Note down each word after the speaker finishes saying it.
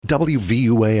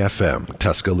WVUA-FM,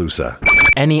 Tuscaloosa.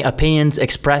 Any opinions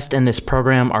expressed in this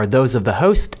program are those of the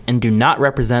host and do not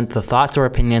represent the thoughts or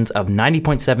opinions of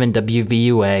 90.7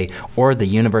 WVUA or the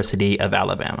University of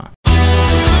Alabama.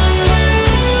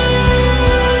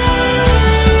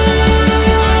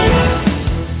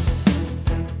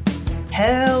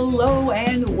 Hello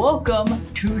and welcome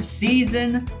to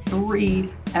Season 3,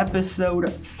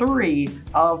 Episode 3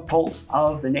 of Pulse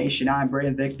of the Nation. I'm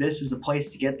Brandon Vick. This is a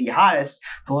place to get the hottest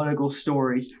political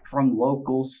stories from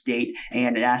local, state,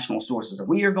 and national sources.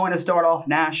 We are going to start off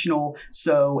national.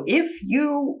 So if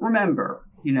you remember,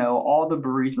 all the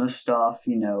Burisma stuff,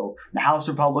 the House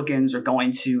Republicans are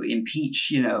going to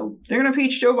impeach, they're going to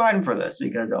impeach Joe Biden for this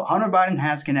because Hunter Biden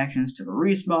has connections to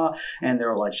Burisma and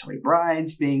there are allegedly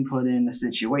bribes being put in the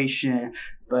situation.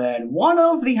 But one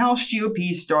of the House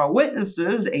GOP star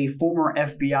witnesses, a former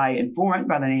FBI informant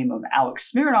by the name of Alex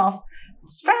Smirnoff,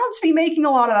 is found to be making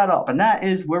a lot of that up, and that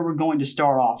is where we're going to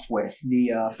start off with.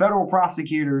 The federal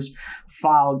prosecutors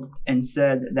filed and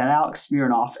said that Alex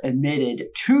Smirnoff admitted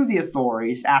to the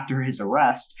authorities after his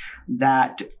arrest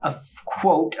that,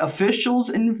 quote, officials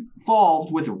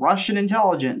involved with Russian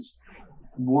intelligence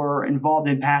were involved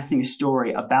in passing a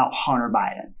story about Hunter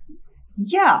Biden.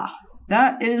 Yeah.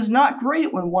 That is not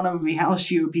great when one of the House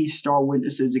GOP star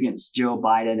witnesses against Joe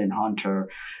Biden and Hunter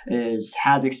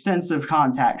has extensive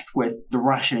contacts with the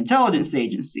Russian intelligence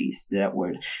agencies that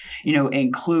would,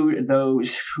 include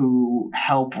those who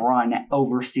help run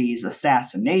overseas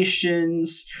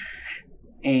assassinations.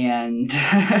 And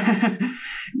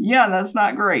yeah, that's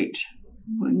not great.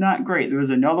 Not great. There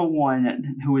was another one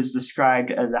who was described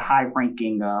as a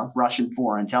high-ranking Russian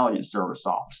Foreign Intelligence Service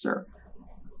officer.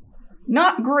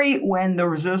 Not great when the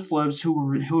resist-libs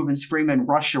who have been screaming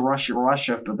Russia, Russia,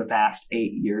 Russia for the past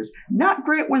 8 years. Not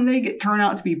great when they turn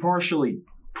out to be partially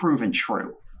proven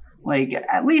true.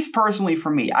 At least personally for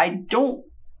me, I don't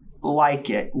like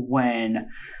it when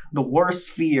the worst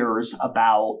fears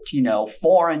about,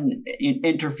 foreign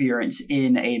interference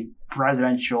in a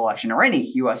presidential election, or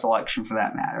any U.S. election for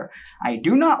that matter. I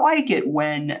do not like it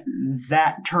when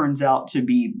that turns out to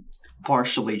be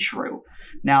partially true.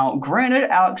 Now, granted,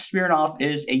 Alex Smirnoff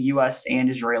is a U.S. and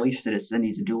Israeli citizen.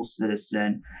 He's a dual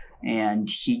citizen, and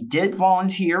he did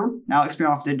volunteer. Alex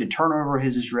Smirnoff did to turn over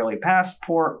his Israeli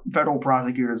passport. Federal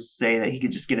prosecutors say that he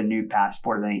could just get a new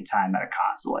passport at any time at a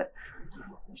consulate.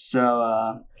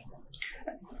 So,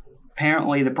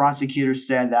 apparently the prosecutors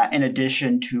said that in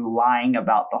addition to lying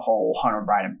about the whole Hunter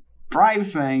Biden bribe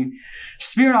thing,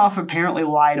 Smirnoff apparently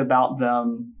lied about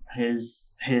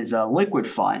his liquid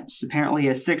funds. Apparently he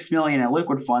has $6 million in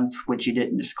liquid funds, which he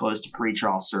didn't disclose to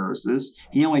pretrial services.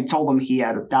 He only told them he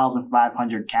had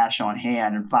 $1,500 cash on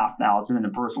hand and $5,000 in a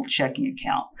personal checking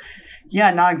account.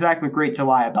 Yeah, not exactly great to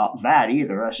lie about that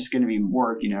either. That's just going to be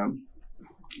more,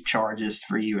 charges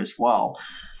for you as well.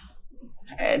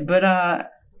 But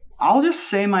I'll just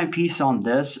say my piece on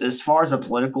this as far as the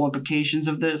political implications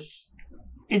of this.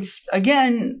 It's,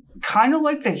 again, kind of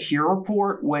like the HERE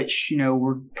report, which,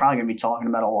 we're probably going to be talking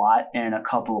about a lot in a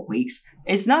couple of weeks.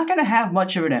 It's not going to have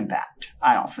much of an impact,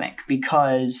 I don't think,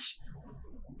 because,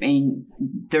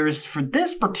 for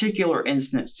this particular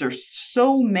instance, there's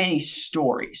so many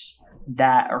stories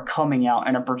that are coming out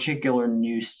in a particular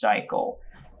news cycle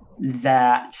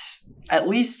that, at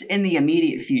least in the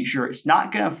immediate future, it's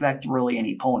not going to affect really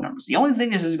any poll numbers. The only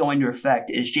thing this is going to affect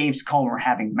is James Comer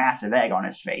having massive egg on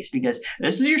his face, because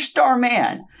this is your star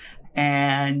man,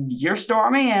 and your star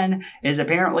man is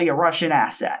apparently a Russian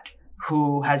asset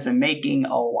who has been making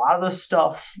a lot of the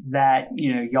stuff that,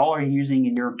 y'all are using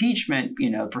in your impeachment,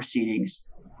 proceedings.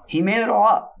 He made it all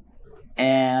up.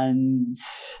 And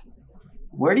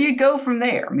where do you go from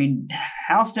there?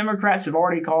 House Democrats have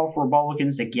already called for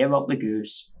Republicans to give up the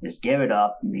goose. Just give it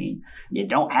up. You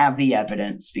don't have the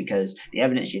evidence because the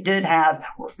evidence you did have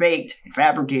were faked and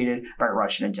fabricated by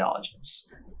Russian intelligence.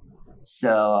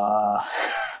 So,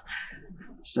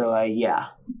 yeah.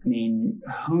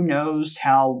 Who knows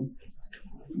how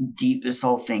deep this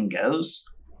whole thing goes?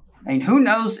 Who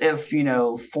knows if,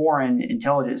 foreign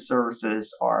intelligence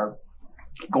services are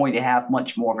going to have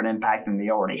much more of an impact than they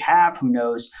already have. Who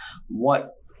knows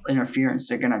what interference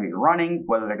they're going to be running,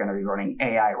 whether they're going to be running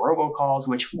AI robocalls,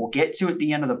 which we'll get to at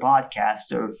the end of the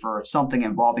podcast for something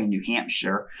involving New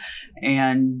Hampshire,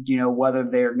 and, whether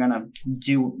they're going to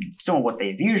do some of what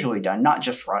they've usually done, not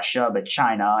just Russia, but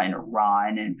China and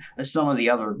Iran and some of the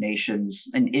other nations,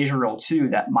 and Israel too,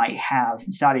 that might have,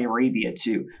 Saudi Arabia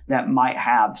too, that might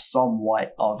have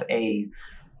somewhat of an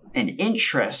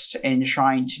interest in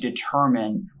trying to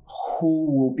determine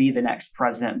who will be the next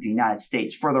president of the United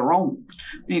States for their own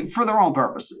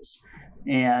purposes.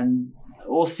 And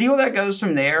we'll see where that goes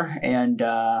from there. And,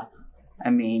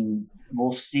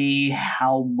 we'll see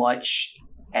how much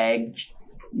egg,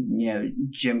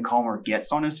 Jim Comer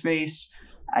gets on his face.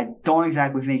 I don't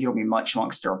exactly think it'll be much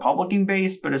amongst the Republican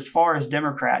base, but as far as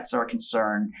Democrats are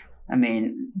concerned,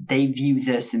 they view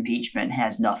this impeachment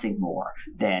as nothing more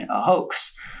than a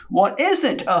hoax. What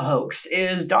isn't a hoax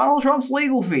is Donald Trump's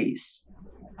legal fees.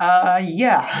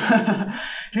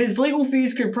 His legal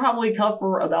fees could probably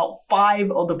cover about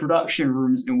 5 of the production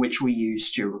rooms in which we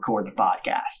use to record the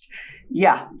podcast.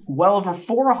 Yeah, well over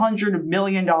 $400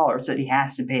 million that he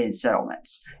has to pay in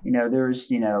settlements. There's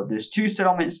 2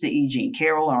 settlements to E. Jean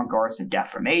Carroll in regards to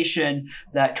defamation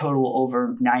that total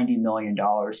over $90 million.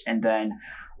 And then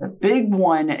the big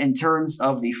one in terms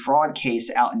of the fraud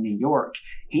case out in New York,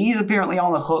 he's apparently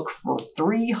on the hook for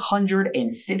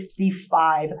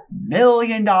 $355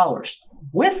 million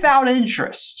without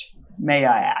interest, may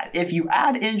I add. If you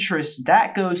add interest,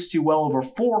 that goes to well over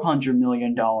 $400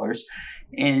 million.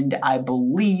 And I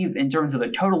believe, in terms of the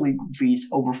total legal fees,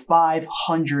 over $500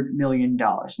 million.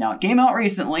 Now, it came out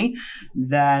recently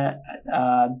that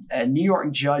a New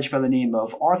York judge by the name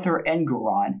of Arthur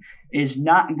Engoron is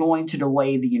not going to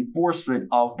delay the enforcement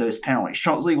of those penalties.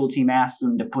 Trump's legal team asked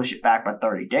them to push it back by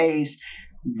 30 days.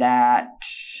 That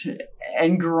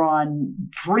Engoron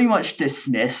pretty much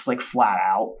dismissed, flat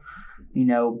out,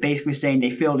 basically saying they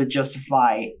failed to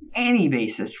justify any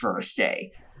basis for a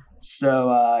stay.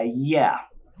 So,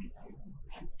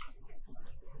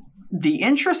 the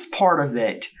interest part of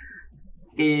it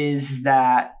is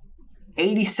that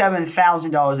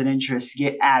 $87,000 in interest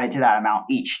get added to that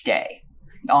amount each day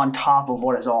on top of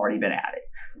what has already been added.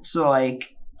 So,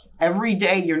 every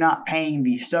day you're not paying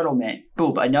the settlement,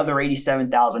 boom, another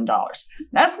 $87,000.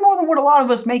 That's more than what a lot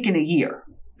of us make in a year,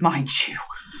 mind you.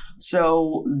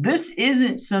 So, this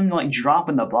isn't some, drop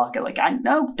in the bucket. I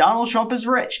know Donald Trump is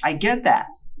rich. I get that.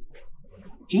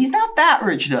 He's not that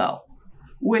rich, though,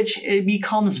 which it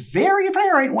becomes very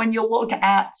apparent when you look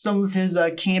at some of his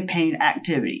campaign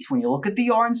activities. When you look at the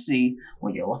RNC,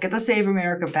 when you look at the Save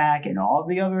America PAC, and all of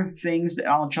the other things that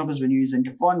Donald Trump has been using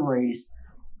to fundraise,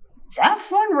 that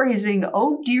fundraising,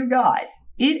 oh dear God,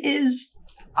 it is,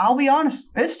 I'll be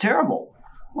honest, it's terrible.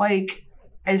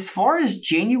 As far as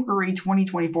January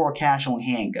 2024 cash on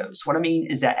hand goes, what I mean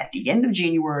is that at the end of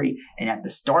January and at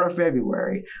the start of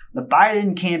February, the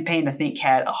Biden campaign, I think,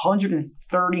 had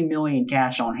 $130 million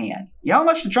cash on hand. You know how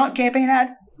much the Trump campaign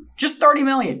had? Just $30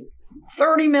 million.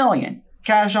 $30 million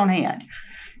cash on hand.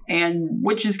 And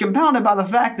which is compounded by the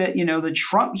fact that, the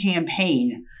Trump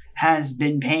campaign has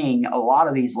been paying a lot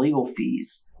of these legal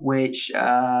fees, which,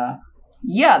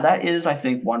 that is, I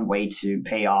think, one way to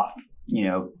pay off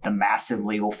the massive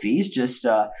legal fees. Just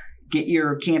get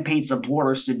your campaign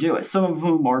supporters to do it. Some of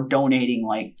whom are donating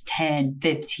 10,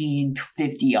 15,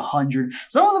 50, 100.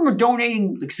 Some of them are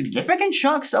donating significant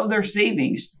chunks of their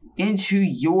savings into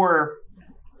your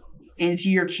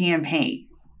campaign.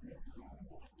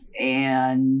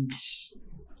 And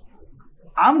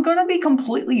I'm going to be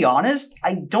completely honest,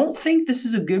 I don't think this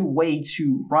is a good way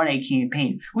to run a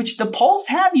campaign, which the polls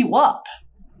have you up.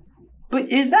 But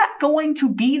is that going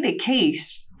to be the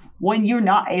case when you're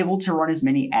not able to run as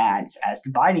many ads as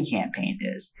the Biden campaign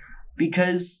is?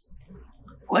 Because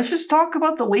let's just talk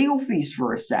about the legal fees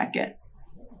for a second.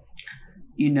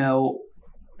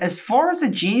 As far as the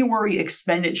January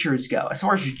expenditures go, as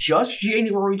far as just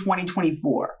January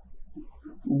 2024,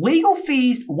 legal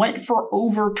fees went for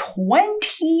over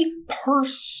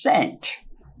 20%.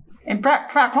 In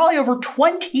fact, probably over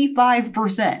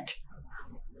 25%.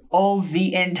 Of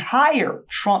the entire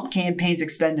Trump campaign's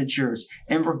expenditures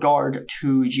in regard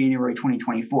to January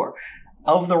 2024.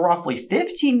 Of the roughly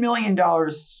 $15 million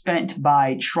spent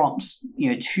by Trump's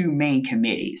 2 main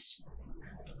committees,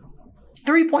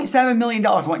 $3.7 million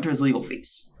went to his legal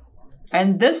fees.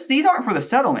 And these aren't for the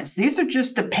settlements. These are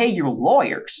just to pay your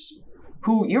lawyers,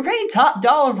 who you're paying top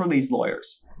dollar for these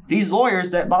lawyers. These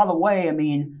lawyers that, by the way,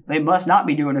 they must not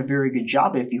be doing a very good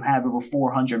job if you have over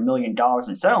 $400 million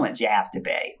in settlements you have to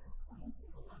pay.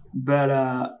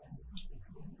 But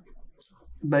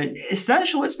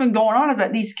essentially what's been going on is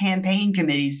that these campaign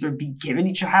committees are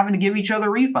having to give each other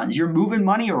refunds. You're moving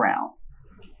money around.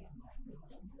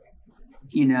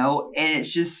 And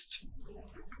it's just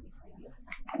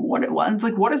what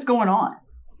is going on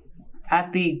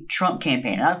at the Trump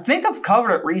campaign? And I think I've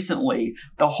covered it recently.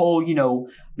 The whole,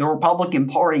 the Republican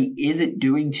Party isn't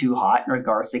doing too hot in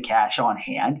regards to cash on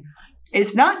hand.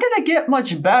 It's not going to get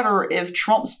much better if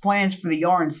Trump's plans for the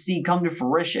RNC come to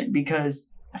fruition,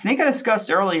 because I think I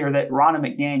discussed earlier that Ronna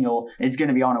McDaniel is going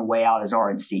to be on her way out as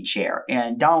RNC chair,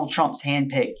 and Donald Trump's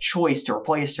handpicked choice to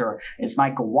replace her is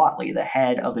Michael Whatley, the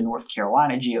head of the North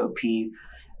Carolina GOP.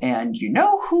 And you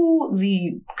know who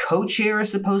the co-chair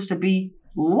is supposed to be?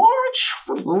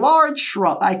 Laura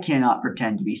Trump. I cannot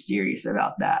pretend to be serious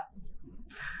about that.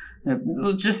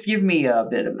 Just give me a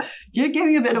bit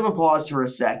of applause for a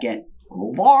second.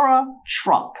 Laura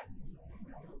Trump.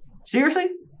 Seriously?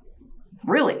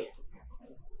 Really?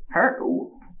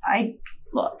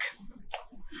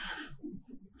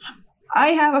 I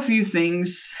have a few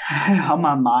things on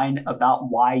my mind about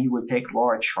why you would pick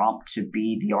Laura Trump to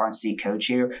be the RNC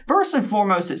co-chair. First and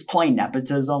foremost, it's plain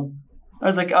nepotism. I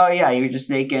was like, oh yeah, you're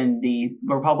just making the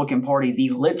Republican Party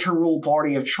the literal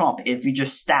party of Trump if you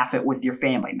just staff it with your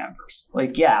family members.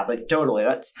 Like, yeah, but totally.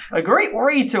 That's a great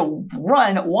way to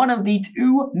run one of the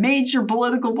two major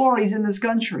political parties in this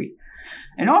country.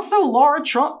 And also, Laura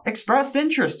Trump expressed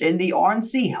interest in the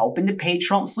RNC helping to pay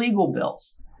Trump's legal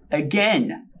bills.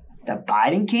 Again, the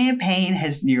Biden campaign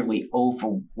has nearly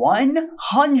over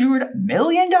 $100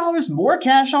 million more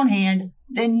cash on hand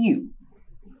than you.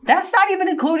 That's not even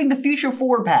including the Future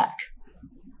Forward PAC.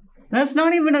 That's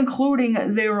not even including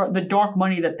the dark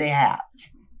money that they have.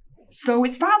 So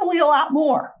it's probably a lot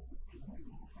more.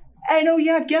 And oh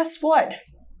yeah, guess what?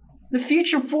 The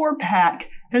Future Forward PAC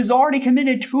has already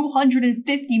committed $250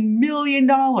 million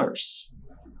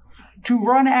to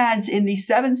run ads in the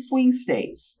 7 swing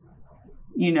states.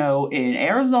 You know, in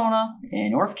Arizona,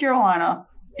 in North Carolina,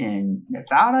 in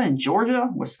Nevada, in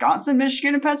Georgia, Wisconsin,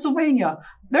 Michigan, and Pennsylvania.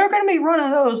 They're going to be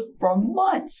running those for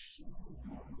months.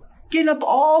 Getting up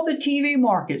all the TV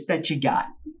markets that you got.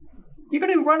 You're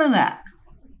going to be running that.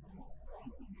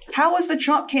 How is the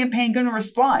Trump campaign going to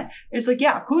respond? It's like,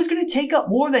 yeah, who's going to take up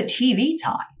more of the TV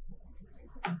time?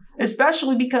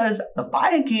 Especially because the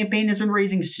Biden campaign has been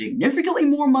raising significantly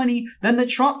more money than the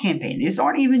Trump campaign. These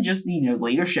aren't even just the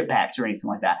leadership PACs or anything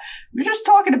like that. We're just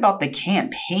talking about the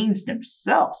campaigns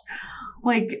themselves.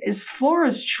 Like, as far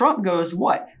as Trump goes,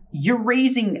 what? You're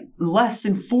raising less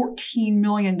than $14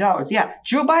 million. Yeah,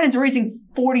 Joe Biden's raising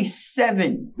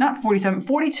 $42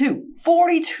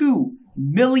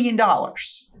 million.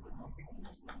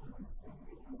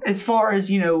 As far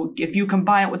as, if you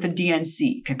combine it with the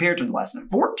DNC, compared to less than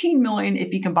 $14 million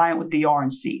if you combine it with the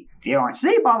RNC. The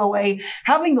RNC, by the way,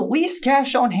 having the least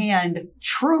cash on hand,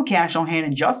 true cash on hand,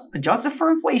 and adjusted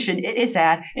for inflation it has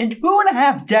had in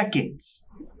 2.5 decades.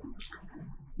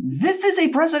 This is a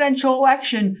presidential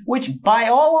election which, by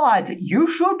all odds, you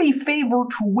should be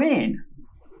favored to win.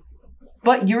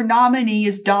 But your nominee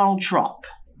is Donald Trump.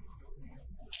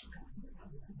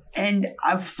 And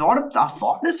I've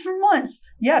thought this for months.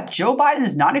 Yeah, Joe Biden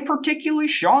is not a particularly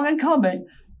strong incumbent,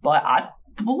 but I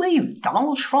believe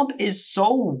Donald Trump is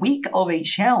so weak of a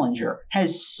challenger,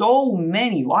 has so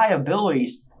many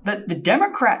liabilities, that the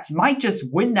Democrats might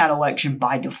just win that election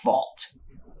by default.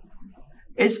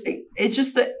 It's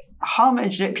just the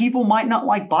homage that people might not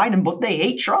like Biden, but they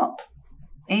hate Trump.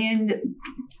 And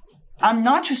I'm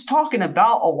not just talking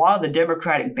about a lot of the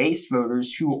Democratic base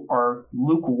voters who are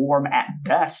lukewarm at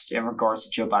best in regards to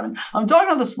Joe Biden. I'm talking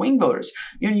about the swing voters.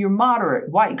 Your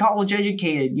moderate, white,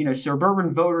 college-educated,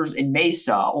 suburban voters in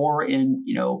Mesa or in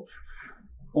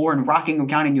Rockingham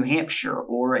County, New Hampshire,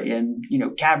 or in,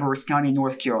 Cabarrus County,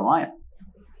 North Carolina.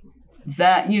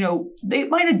 That, they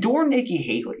might adore Nikki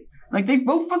Haley. Like, they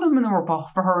vote for them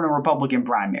for her in a Republican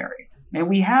primary. And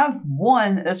we have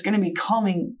one that's going to be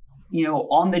coming,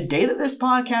 on the day that this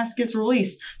podcast gets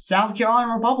released. South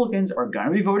Carolina Republicans are going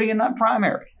to be voting in that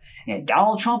primary. And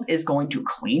Donald Trump is going to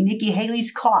clean Nikki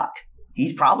Haley's clock.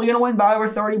 He's probably going to win by over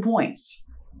 30 points.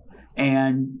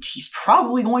 And he's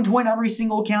probably going to win every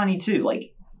single county, too.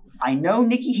 Like, I know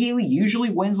Nikki Haley usually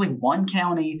wins, one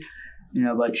county,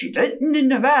 but she didn't in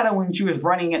Nevada when she was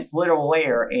running against Little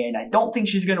Air, and I don't think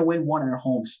she's going to win one in her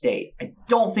home state. I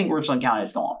don't think Richland County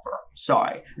is going for her.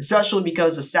 Sorry. Especially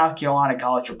because the South Carolina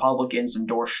College Republicans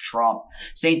endorsed Trump.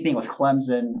 Same thing with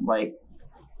Clemson.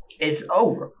 It's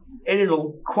over. It is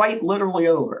quite literally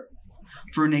over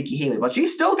for Nikki Haley, but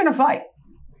she's still going to fight.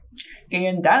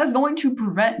 And that is going to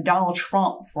prevent Donald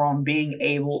Trump from being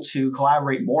able to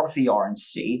collaborate more with the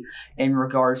RNC in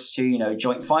regards to,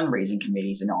 joint fundraising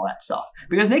committees and all that stuff.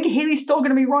 Because Nikki Haley's still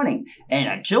going to be running. And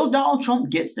until Donald Trump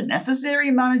gets the necessary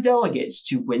amount of delegates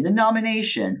to win the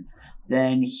nomination,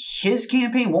 then his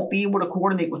campaign won't be able to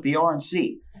coordinate with the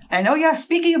RNC. And oh yeah,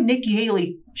 speaking of Nikki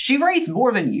Haley, she raised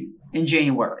more than you in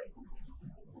January.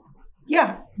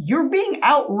 Yeah, you're being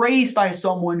outraised by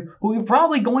someone who you're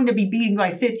probably going to be beating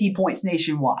by 50 points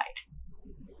nationwide.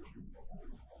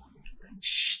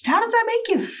 How does that make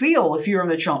you feel if you're in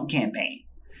the Trump campaign?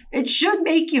 It should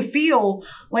make you feel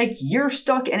like you're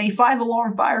stuck in a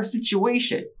 5-alarm fire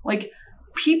situation. Like,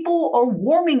 people are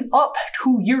warming up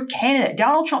to your candidate.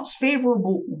 Donald Trump's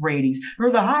favorable ratings are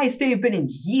the highest they have been in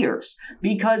years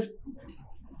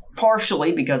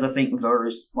partially because I think a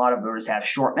lot of voters have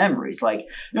short memories. Like,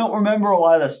 they don't remember a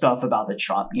lot of the stuff about the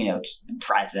Trump,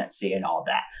 presidency and all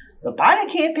that. The Biden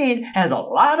campaign has a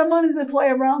lot of money to play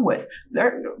around with.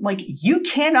 You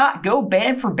cannot go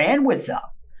band for band with them,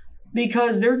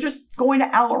 because they're just going to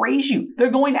outraise you.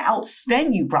 They're going to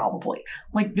outspend you probably.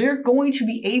 Like, they're going to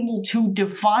be able to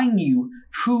define you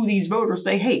to these voters.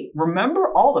 Say, hey,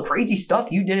 remember all the crazy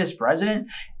stuff you did as president?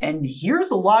 And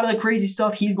here's a lot of the crazy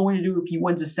stuff he's going to do if he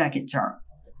wins a second term.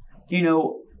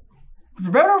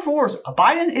 For better or for worse,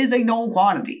 Biden is a known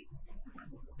quantity.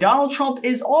 Donald Trump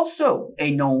is also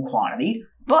a known quantity.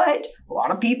 But a lot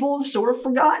of people have sort of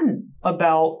forgotten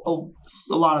about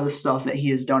a lot of the stuff that he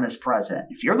has done as president.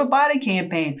 If you're the Biden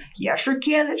campaign, yes, your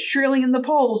candidate's trailing in the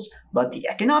polls, but the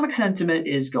economic sentiment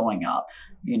is going up.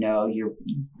 You're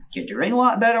doing a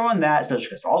lot better on that, especially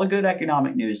because all the good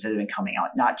economic news that have been coming out,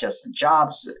 not just in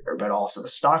jobs, but also the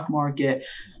stock market.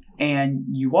 And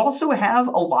you also have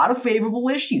a lot of favorable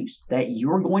issues that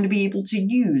you are going to be able to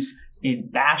use in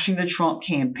bashing the Trump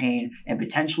campaign and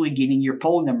potentially getting your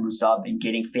poll numbers up and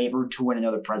getting favored to win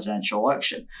another presidential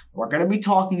election. We're going to be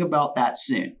talking about that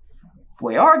soon.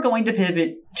 We are going to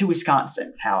pivot to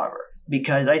Wisconsin, however,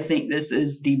 because I think this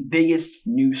is the biggest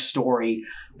news story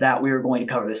that we are going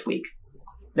to cover this week.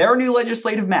 There are new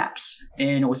legislative maps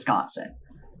in Wisconsin.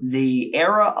 The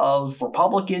era of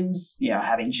Republicans,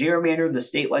 having gerrymandered the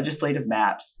state legislative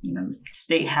maps,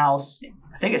 state house,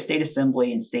 I think it's state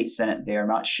assembly and state senate there, I'm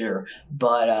not sure.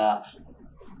 But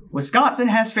Wisconsin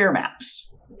has fair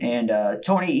maps. And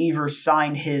Tony Evers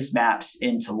signed his maps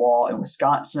into law in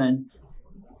Wisconsin.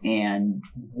 And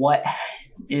what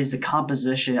is the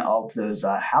composition of those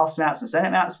house maps and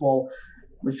senate maps? Well,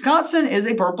 Wisconsin is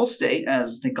a purple state,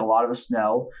 as I think a lot of us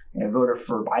know. It voted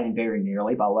for Biden very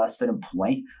nearly by less than a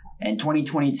point. In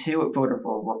 2022, it voted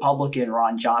for Republican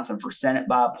Ron Johnson for Senate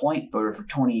by a point, voted for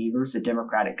Tony Evers, the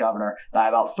Democratic governor, by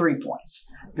about 3 points.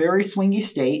 Very swingy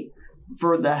state.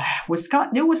 For the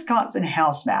new Wisconsin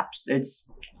House maps,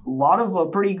 it's a lot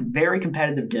of very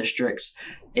competitive districts.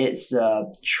 It's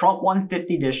Trump won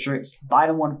 50 districts,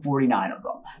 Biden won 49 of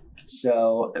them.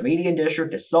 So the median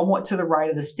district is somewhat to the right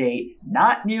of the state,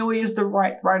 not nearly as the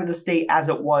right of the state as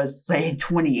it was, say, in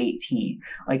 2018.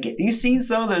 Like, if you've seen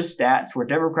some of those stats where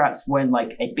Democrats win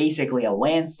basically a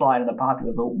landslide in the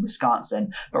popular vote in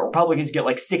Wisconsin, but Republicans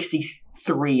get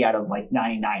 63 out of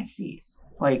 99 seats.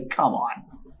 Come on.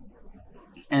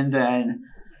 And then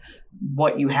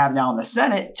what you have now in the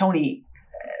Senate, Tony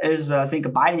is, I think,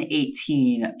 Biden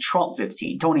 18, Trump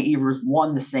 15. Tony Evers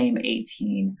won the same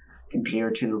 18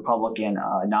 compared to the Republican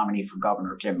nominee for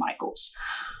governor, Jim Michaels.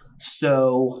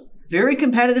 So very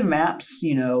competitive maps.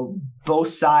 Both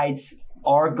sides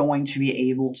are going to be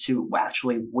able to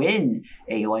actually win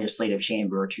a legislative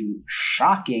chamber.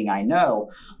 Shocking, I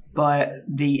know. But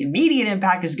the immediate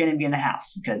impact is going to be in the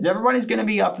House, because everybody's going to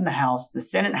be up in the House. The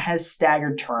Senate has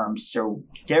staggered terms, so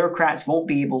Democrats won't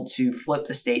be able to flip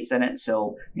the state Senate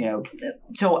till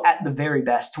at the very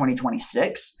best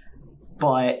 2026.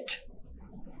 But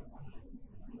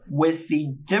with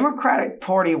the Democratic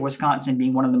Party of Wisconsin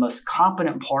being one of the most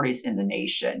competent parties in the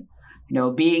nation,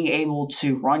 being able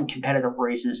to run competitive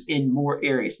races in more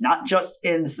areas, not just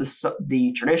in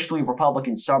the traditionally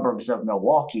Republican suburbs of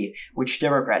Milwaukee, which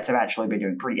Democrats have actually been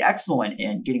doing pretty excellent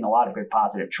in getting a lot of good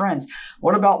positive trends.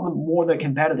 What about the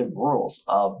competitive rurals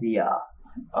of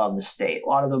the state? A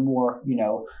lot of the more,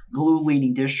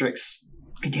 blue-leaning districts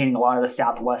containing a lot of the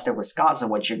southwest of Wisconsin,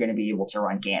 which you're going to be able to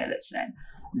run candidates in.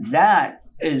 That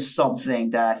is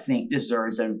something that I think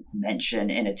deserves a mention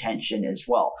and attention as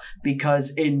well,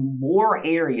 because in more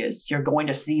areas you're going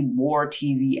to see more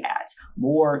TV ads,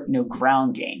 more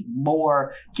ground game,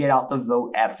 more get out the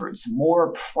vote efforts,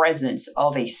 more presence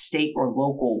of a state or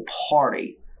local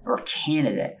party or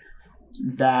candidate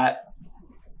that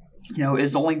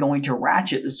is only going to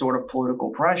ratchet the sort of political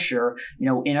pressure,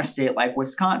 in a state like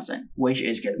Wisconsin, which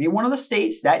is going to be one of the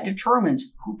states that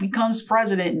determines who becomes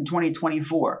president in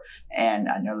 2024. And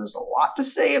I know there's a lot to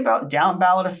say about down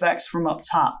ballot effects from up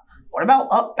top. What about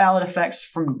up ballot effects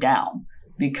from down?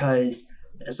 Because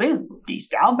these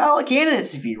down ballot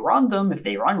candidates, if you run them, if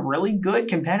they run really good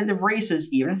competitive races,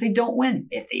 even if they don't win,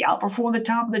 if they outperform the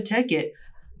top of the ticket,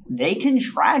 they can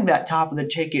drag that top of the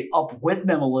ticket up with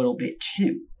them a little bit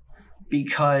too.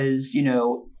 Because,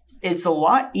 it's a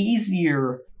lot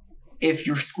easier if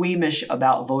you're squeamish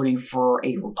about voting for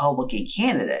a Republican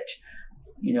candidate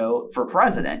for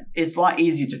president. It's a lot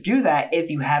easier to do that if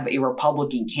you have a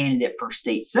Republican candidate for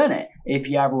state senate. If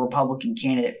you have a Republican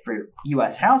candidate for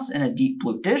U.S. House in a deep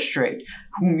blue district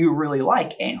whom you really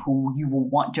like and who you will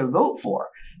want to vote for,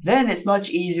 then it's much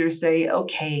easier to say,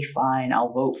 okay, fine,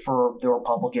 I'll vote for the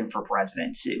Republican for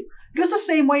president too. It goes the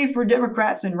same way for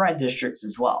Democrats in red districts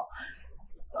as well.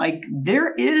 Like,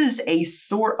 there is a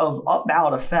sort of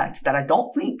up-ballot effect that I don't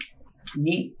think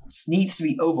needs to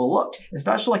be overlooked,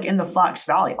 especially like in the Fox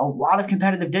Valley. A lot of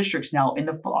competitive districts now in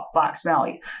the Fox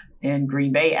Valley, in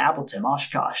Green Bay, Appleton,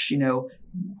 Oshkosh,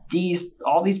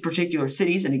 all these particular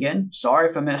cities. And again, sorry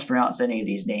if I mispronounce any of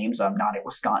these names. I'm not a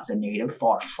Wisconsin native,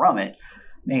 far from it.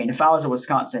 I mean, if I was a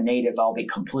Wisconsin native, I'll be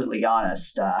completely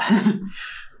honest.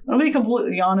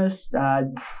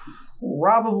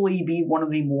 Probably be one of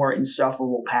the more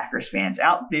insufferable Packers fans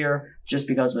out there, just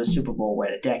because of the Super Bowl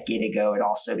win a decade ago, and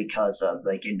also because of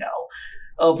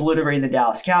obliterating the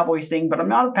Dallas Cowboys thing. But I'm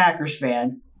not a Packers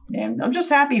fan, and I'm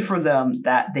just happy for them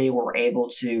that they were able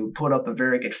to put up a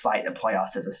very good fight in the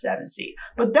playoffs as a 7 seed.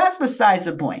 But that's besides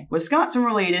the point. Wisconsin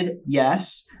related,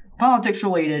 yes. Politics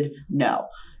related, no.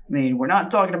 I mean, we're not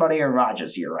talking about Aaron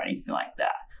Rodgers here or anything like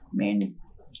that. I mean,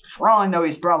 for all I know,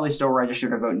 he's probably still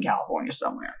registered to vote in California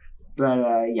somewhere.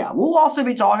 But we'll also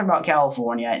be talking about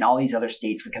California and all these other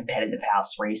states with competitive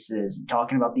House races, and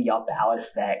talking about the up-ballot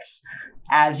effects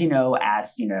as the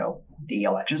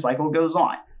election cycle goes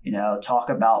on. Talk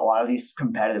about a lot of these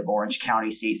competitive Orange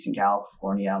County seats in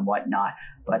California and whatnot.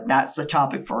 But that's the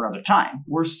topic for another time.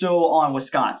 We're still on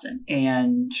Wisconsin,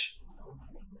 and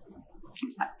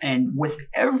with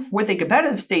a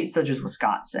competitive state such as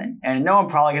Wisconsin, and I know I'm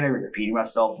probably going to be repeating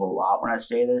myself a lot when I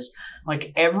say this,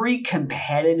 like, every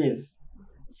competitive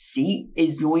seat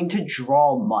is going to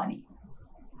draw money.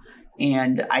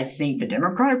 And I think the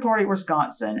Democratic Party of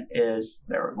Wisconsin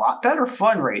they're a lot better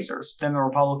fundraisers than the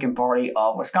Republican Party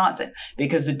of Wisconsin,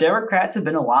 because the Democrats have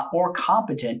been a lot more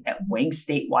competent at winning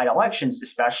statewide elections,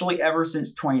 especially ever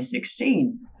since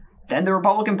 2016, than the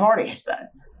Republican Party has been.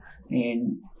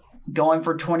 And going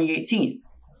for 2018,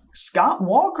 Scott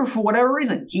Walker, for whatever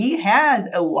reason, he had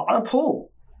a lot of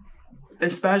pull,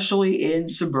 especially in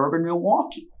suburban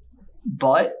Milwaukee.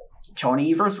 But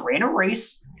Tony Evers ran a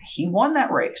race. He won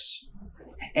that race.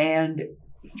 And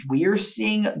we are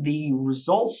seeing the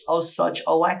results of such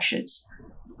elections.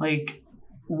 Like,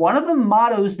 one of the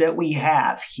mottos that we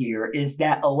have here is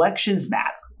that elections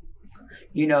matter.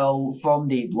 From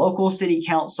the local city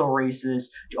council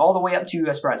races all the way up to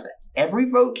U.S. president. Every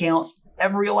vote counts.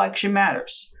 Every election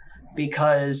matters.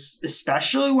 Because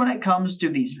especially when it comes to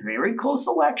these very close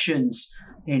elections,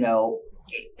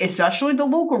 especially the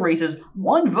local races,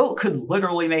 one vote could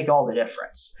literally make all the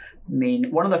difference. I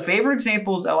mean, one of the favorite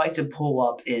examples I like to pull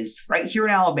up is right here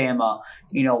in Alabama.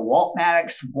 Walt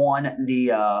Maddox won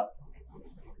the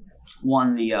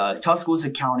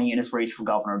Tuscaloosa County in his race for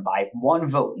governor by one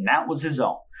vote, and that was his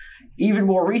own. Even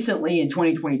more recently, in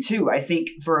 2022, I think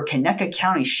for a Conecuh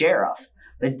County sheriff,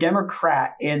 the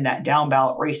Democrat in that down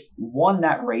ballot race won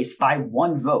that race by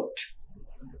one vote,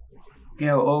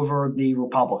 over the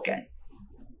Republican.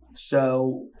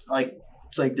 So, it's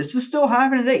like this is still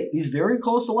happening today. These very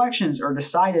close elections are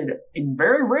decided in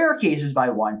very rare cases by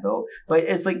one vote, but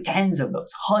it's like tens of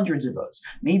votes, hundreds of votes,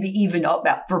 maybe even up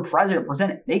for president, for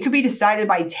senate. They could be decided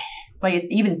by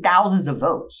even thousands of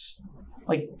votes,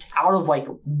 out of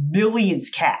millions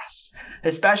cast,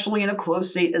 especially in a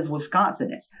close state as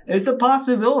Wisconsin is. It's a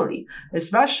possibility,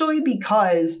 especially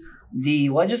because the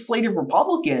legislative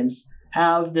Republicans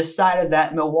have decided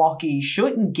that Milwaukee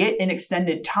shouldn't get an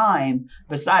extended time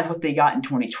besides what they got in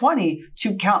 2020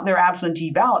 to count their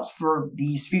absentee ballots for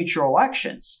these future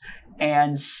elections.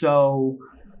 And so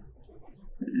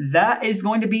that is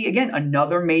going to be, again,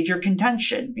 another major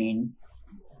contention.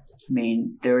 I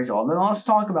mean, there's all this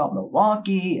talk about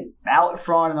Milwaukee and ballot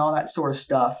fraud and all that sort of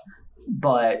stuff,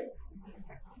 but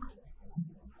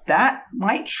that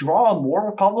might draw more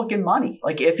Republican money.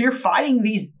 If you're fighting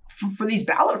for these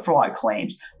ballot fraud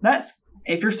claims,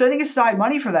 if you're setting aside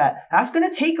money for that, that's going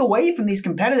to take away from these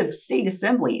competitive state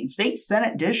assembly and state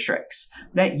senate districts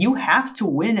that you have to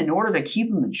win in order to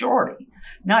keep a majority,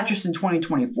 not just in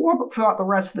 2024, but throughout the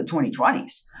rest of the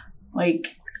 2020s.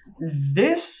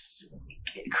 This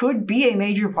could be a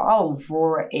major problem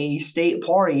for a state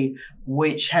party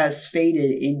which has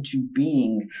faded into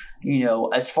being,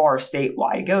 as far as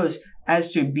statewide goes,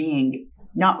 as to being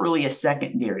not really a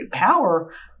secondary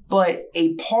power, but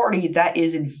a party that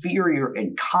is inferior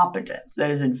in competence,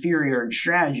 that is inferior in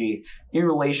strategy in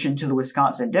relation to the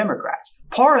Wisconsin Democrats.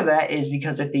 Part of that is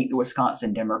because I think the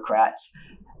Wisconsin Democrats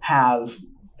have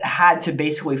had to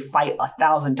basically fight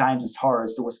 1,000 times as hard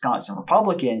as the Wisconsin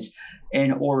Republicans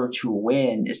in order to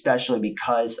win, especially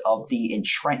because of the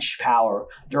entrenched power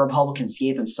the Republicans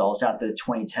gave themselves after the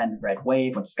 2010 red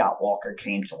wave when Scott Walker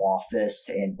came to office,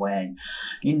 and when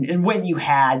you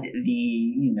had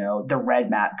the red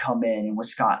map come in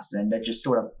Wisconsin that just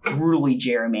sort of brutally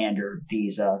gerrymandered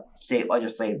these state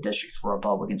legislative districts for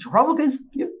Republicans.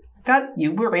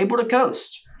 You were able to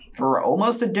coast for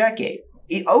almost a decade.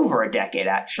 Over a decade,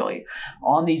 actually,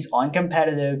 on these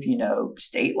uncompetitive,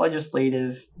 state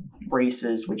legislative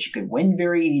races, which you could win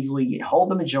very easily. You'd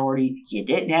hold the majority. You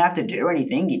didn't have to do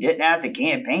anything. You didn't have to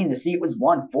campaign. The seat was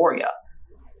won for you.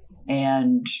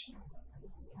 And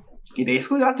you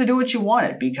basically got to do what you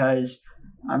wanted because,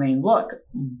 look,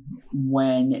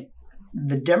 when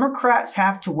the Democrats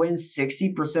have to win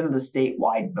 60% of the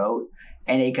statewide vote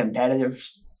in a competitive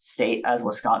state as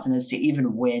Wisconsin is to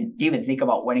even think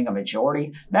about winning a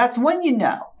majority, that's when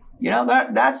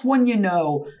that's when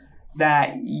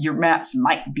that your maps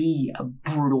might be a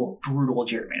brutal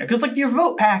gerrymander. Because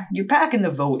you're packing the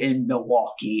vote in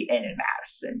Milwaukee and in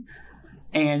Madison.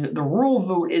 And the rural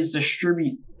vote is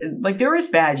distributed, there is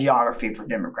bad geography for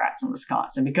Democrats in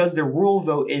Wisconsin because the rural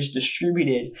vote is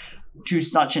distributed to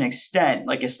such an extent,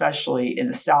 especially in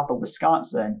the south of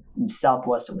Wisconsin, in the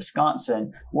southwest of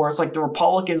Wisconsin, where it's the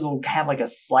Republicans will have a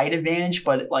slight advantage,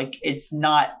 but it's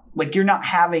not, you're not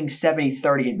having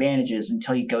 70-30 advantages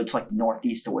until you go to the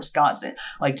northeast of Wisconsin.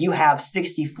 You have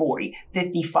 60-40,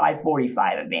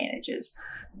 55-45 advantages,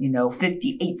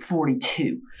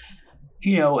 58-42.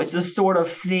 It's this sort of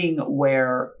thing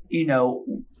where,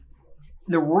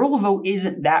 the rural vote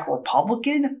isn't that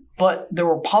Republican, but the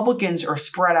Republicans are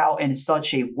spread out in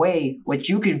such a way which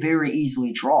you could very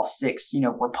easily draw 6,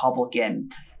 Republican,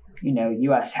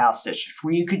 U.S. House districts,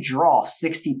 where you could draw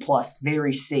 60 plus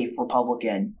very safe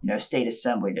Republican, state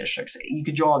assembly districts. You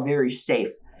could draw a very safe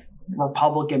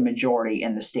Republican majority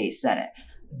in the state Senate.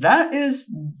 That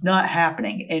is not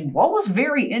happening. And what was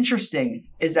very interesting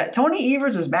is that Tony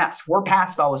Evers' maps were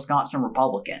passed by Wisconsin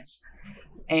Republicans.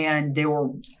 And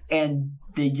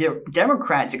the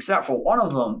Democrats, except for one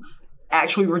of them,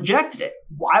 actually rejected it.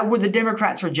 Why would the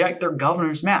Democrats reject their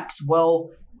governor's maps? Well,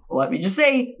 let me just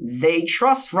say, they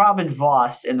trust Robin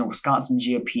Vos and the Wisconsin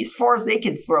GOP as far as they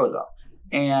can throw them.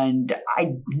 And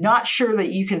I'm not sure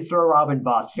that you can throw Robin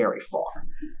Vos very far.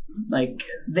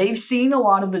 They've seen a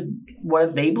lot of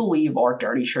what they believe are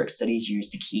dirty tricks that he's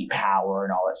used to keep power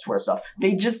and all that sort of stuff.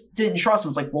 They just didn't trust him.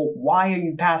 It's well, why are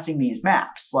you passing these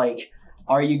maps?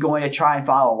 Are you going to try and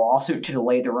file a lawsuit to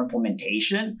delay their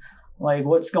implementation?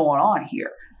 What's going on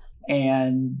here?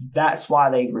 And that's why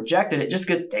they rejected it, just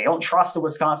because they don't trust the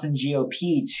Wisconsin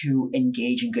GOP to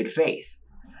engage in good faith.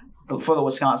 But for the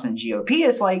Wisconsin GOP,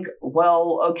 it's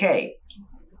well, okay,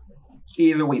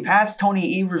 either we pass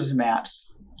Tony Evers'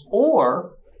 maps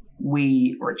or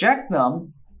we reject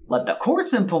them, let the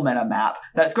courts implement a map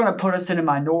that's going to put us in a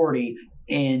minority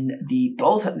in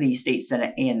both the state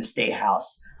Senate and the state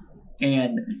House.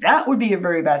 And that would be a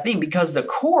very bad thing because the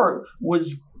court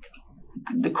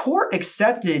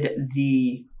accepted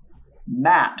the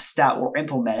maps that were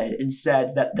implemented and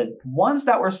said that the ones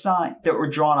that were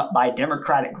drawn up by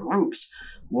Democratic groups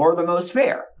were the most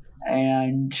fair.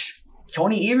 And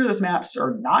Tony Evers' maps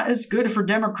are not as good for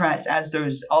Democrats as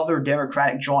those other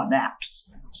Democratic drawn maps.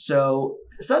 So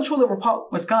essentially the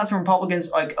Wisconsin Republicans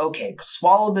are okay,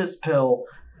 swallow this pill,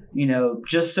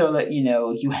 just so that,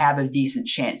 you have a decent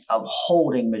chance of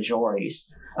holding a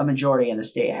majority in the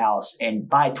state House, and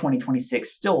by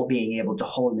 2026 still being able to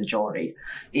hold a majority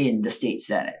in the state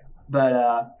Senate.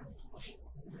 But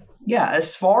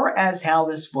as far as how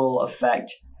this will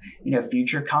affect,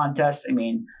 future contests,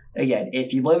 again,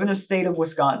 if you live in a state of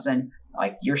Wisconsin,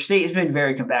 your state has been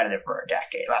very competitive for a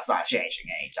decade. That's not changing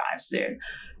anytime soon.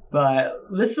 But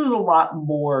this is a lot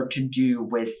more to do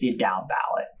with the down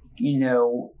ballot.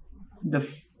 The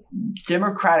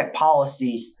Democratic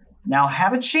policies now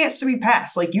have a chance to be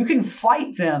passed. You can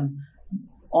fight them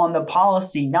on the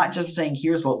policy, not just saying,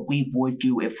 here's what we would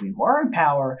do if we were in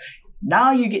power. Now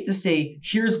you get to say,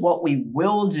 here's what we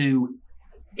will do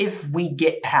if we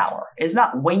get power. It's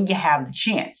not when you have the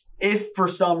chance. If for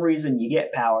some reason you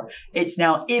get power, it's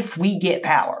now if we get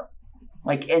power.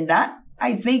 And that,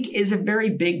 I think, is a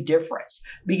very big difference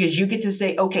because you get to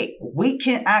say, okay, we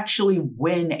can actually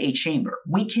win a chamber.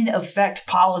 We can affect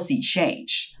policy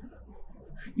change.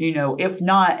 If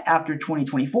not after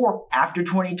 2024, after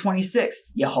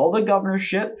 2026, you hold the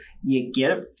governorship, you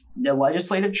get the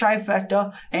legislative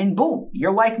trifecta, and boom,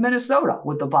 you're like Minnesota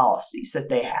with the policies that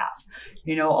they have.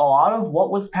 A lot of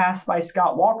what was passed by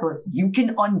Scott Walker, you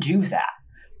can undo that.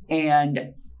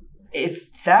 And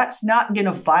if that's not going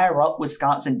to fire up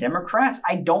Wisconsin Democrats,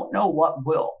 I don't know what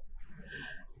will.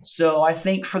 So I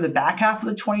think for the back half of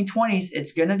the 2020s,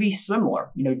 it's going to be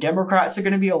similar. Democrats are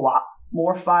going to be a lot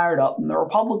more fired up than the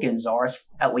Republicans are,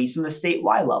 at least in the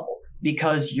statewide level,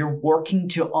 because you're working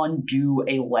to undo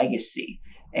a legacy,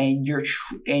 and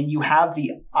you have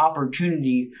the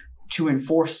opportunity to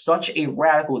enforce such a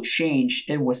radical change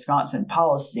in Wisconsin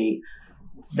policy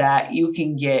that you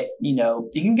can get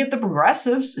the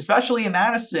progressives, especially in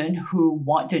Madison, who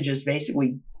want to just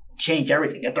basically change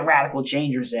everything, get the radical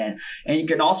changers in. And you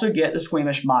can also get the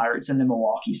squeamish moderates in the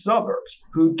Milwaukee suburbs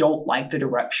who don't like the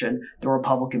direction the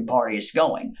Republican Party is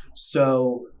going.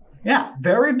 So, yeah,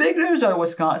 very big news out of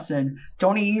Wisconsin.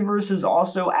 Tony Evers has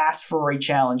also asked for a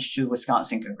challenge to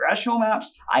Wisconsin congressional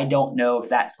maps. I don't know if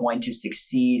that's going to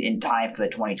succeed in time for the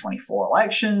 2024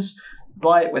 elections,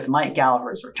 but with Mike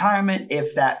Gallagher's retirement,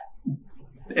 if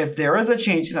there is a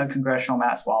change to the congressional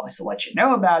maps, we'll obviously let you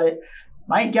know about it.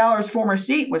 Mike Gallagher's former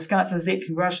seat, Wisconsin's 8th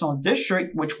Congressional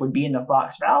District, which would be in the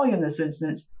Fox Valley in this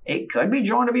instance, it could be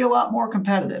drawn to be a lot more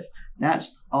competitive.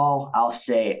 That's all I'll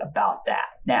say about that.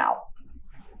 Now,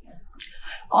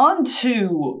 on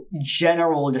to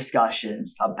general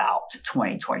discussions about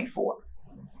 2024.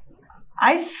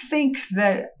 I think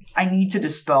that I need to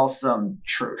dispel some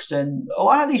truths, and a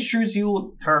lot of these truths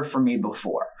you heard from me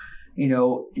before,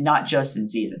 not just in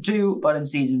season 2, but in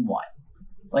season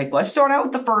 1. Let's start out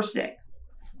with the first thing.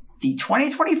 The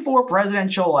 2024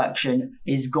 presidential election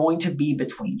is going to be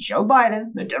between Joe Biden,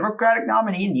 the Democratic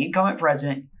nominee and the incumbent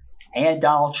president, and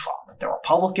Donald Trump, the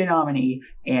Republican nominee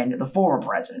and the former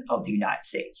president of the United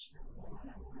States.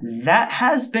 That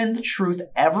has been the truth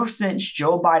ever since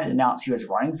Joe Biden announced he was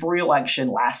running for re-election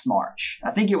last March. I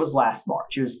think it was last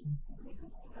March. It was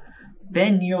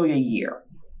been nearly a year.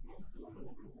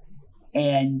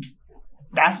 And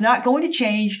that's not going to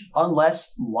change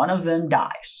unless one of them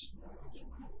dies.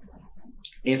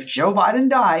 If Joe Biden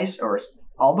dies or is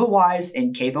otherwise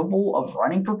incapable of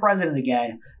running for president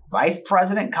again, Vice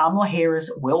President Kamala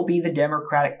Harris will be the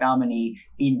Democratic nominee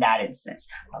in that instance.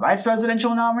 A vice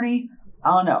presidential nominee?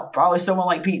 I don't know. Probably someone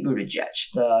like Pete Buttigieg,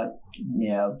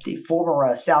 the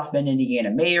former South Bend, Indiana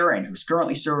mayor, and who's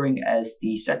currently serving as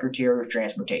the Secretary of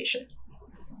Transportation.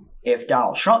 If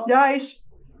Donald Trump dies,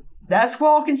 that's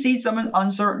where I'll concede some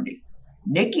uncertainty.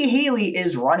 Nikki Haley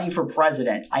is running for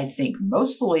president, I think,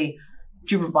 mostly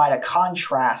to provide a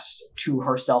contrast to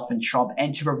herself and Trump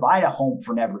and to provide a home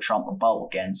for never Trump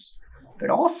Republicans. But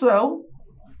also,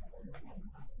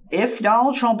 if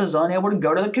Donald Trump is unable to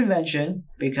go to the convention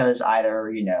because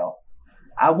either,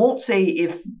 I won't say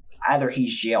if either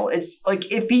he's jailed. It's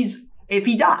if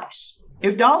he dies.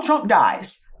 If Donald Trump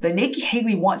dies, then Nikki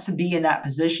Haley wants to be in that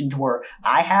position to where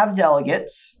I have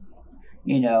delegates.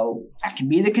 That can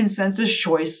be the consensus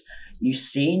choice. You've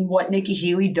seen what Nikki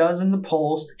Haley does in the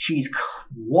polls. She's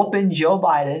whooping Joe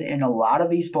Biden in a lot of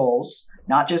these polls,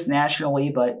 not just nationally,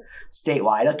 but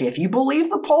statewide. Okay, if you believe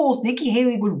the polls, Nikki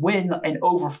Haley would win an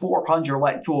over 400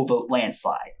 electoral vote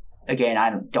landslide. Again,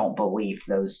 I don't believe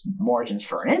those margins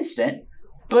for an instant,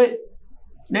 but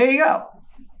there you go.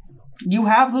 You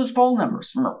have those poll numbers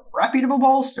from reputable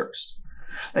pollsters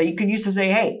that you can use to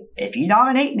say, hey, if you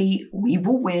nominate me, we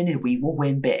will win and we will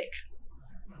win big.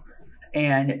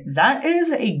 And that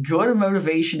is a good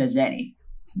motivation as any,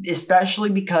 especially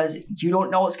because you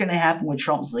don't know what's going to happen with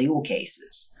Trump's legal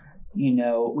cases.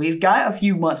 We've got a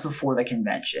few months before the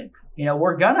convention.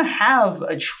 We're going to have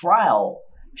a trial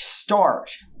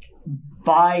start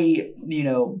by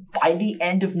the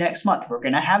end of next month. We're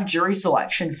going to have jury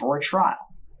selection for a trial.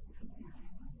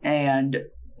 And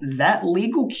that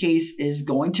legal case is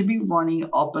going to be running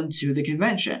up until the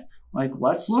convention.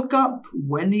 Let's look up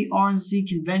when the RNC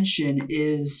convention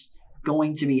is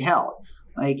going to be held.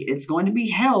 It's going to be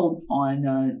held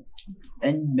on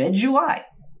in mid-July,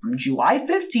 from July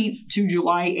 15th to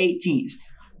July 18th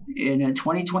in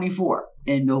 2024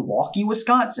 in Milwaukee,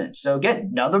 Wisconsin. So again,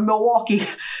 another Milwaukee,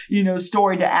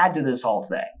 story to add to this whole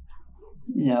thing.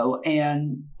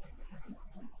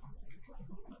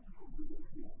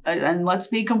 And let's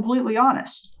be completely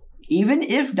honest. Even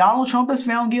if Donald Trump is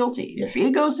found guilty, if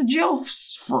he goes to jail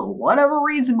for whatever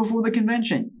reason before the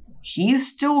convention,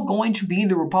 he's still going to be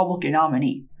the Republican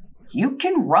nominee. You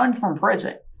can run from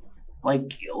prison.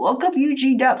 Look up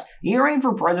Eugene Debs. He ran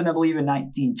for president, I believe, in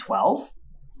 1912.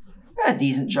 Got a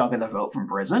decent chunk of the vote from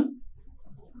prison.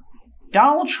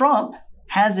 Donald Trump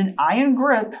has an iron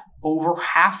grip over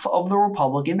half of the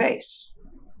Republican base.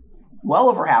 Well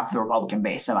over half of the Republican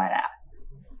base, I might add.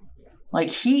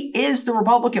 He is the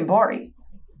Republican Party.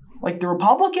 The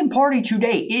Republican Party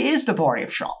today, it is the party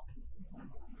of Trump.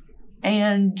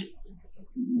 And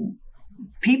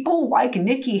people like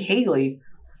Nikki Haley,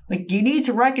 Like, you need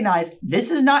to recognize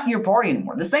this is not your party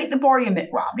anymore. This ain't the party of Mitt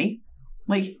Romney.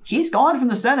 Like, he's gone from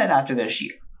the Senate after this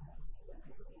year.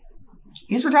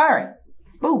 He's retiring.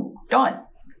 Boom, done.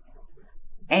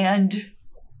 And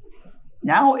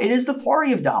now it is the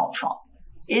party of Donald Trump.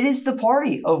 It is the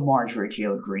party of Marjorie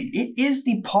Taylor Greene. It is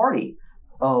the party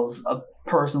of a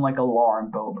person like a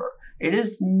Lauren Boebert. It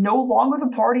is no longer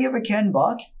the party of a Ken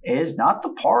Buck. It is not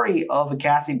the party of a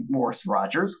Kathy Morris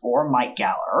Rogers or Mike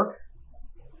Gallagher.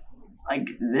 Like,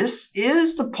 this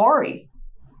is the party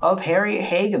of Harriet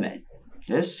Hageman.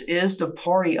 This is the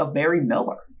party of Mary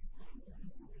Miller.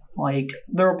 Like,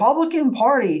 the Republican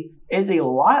Party is a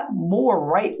lot more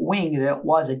right-wing than it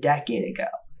was a decade ago.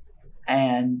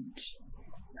 And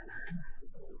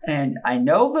I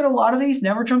know that a lot of these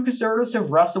Never Trump conservatives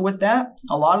have wrestled with that.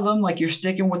 A lot of them, like, you're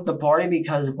sticking with the party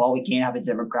because, well, we can't have a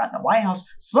Democrat in the White House.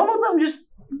 Some of them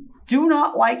just do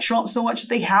not like Trump so much that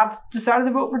they have decided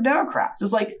to vote for Democrats.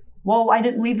 It's like, well, I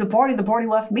didn't leave the party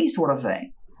left me sort of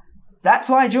thing. That's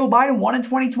why Joe Biden won in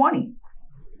 2020.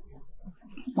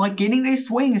 Like, getting these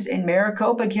swings in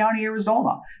Maricopa County,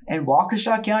 Arizona, and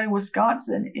Waukesha County,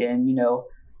 Wisconsin, and,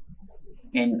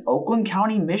 in Oakland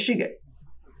County, Michigan,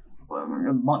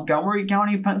 Montgomery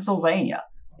County, Pennsylvania,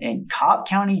 and Cobb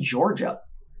County, Georgia,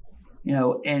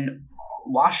 and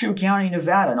Washoe County,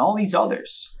 Nevada, and all these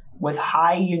others with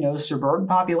high, suburban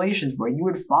populations where you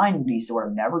would find these sort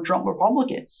of Never Trump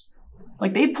Republicans.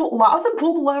 Like, a lot of them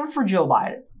pulled the lever for Joe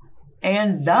Biden.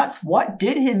 And that's what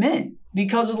did him in,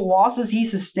 because of the losses he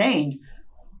sustained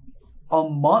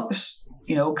amongst,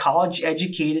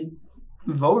 college-educated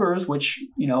voters, which,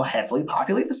 heavily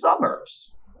populate the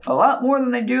suburbs. A lot more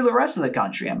than they do the rest of the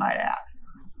country, I might add.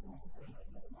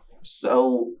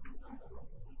 So,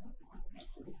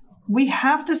 we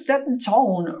have to set the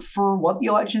tone for what the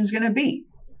election is going to be.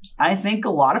 I think a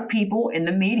lot of people in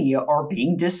the media are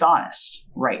being dishonest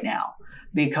right now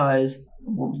because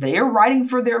they are writing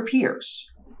for their peers.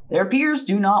 Their peers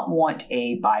do not want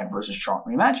a Biden versus Trump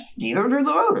rematch. Neither do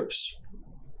the voters.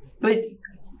 But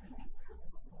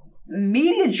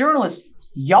media journalists,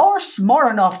 y'all are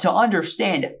smart enough to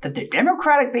understand that the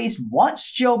Democratic base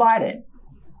wants Joe Biden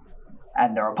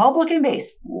and the Republican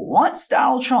base wants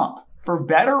Donald Trump, for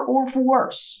better or for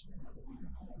worse.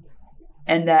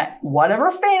 And that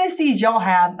whatever fantasies y'all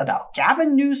have about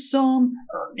Gavin Newsom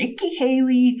or Nikki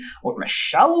Haley or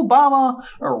Michelle Obama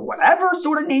or whatever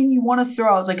sort of name you want to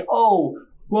throw, it's like, oh,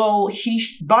 well,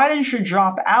 Biden should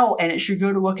drop out and it should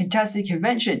go to a contested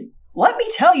convention. Let me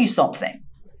tell you something.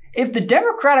 If the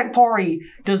Democratic Party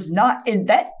does not,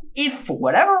 if for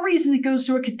whatever reason it goes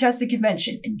to a contested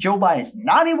convention and Joe Biden is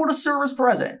not able to serve as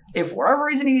president, if for whatever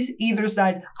reason he's either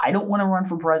decides, I don't want to run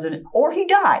for president, or he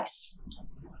dies,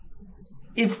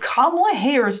 if Kamala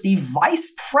Harris, the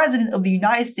vice president of the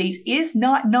United States, is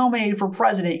not nominated for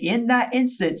president in that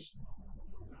instance,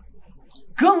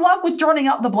 good luck with turning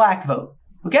out the black vote,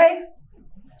 okay?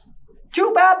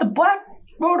 Too bad the black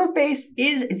voter base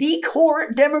is the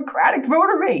core Democratic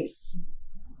voter base.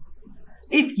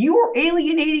 If you are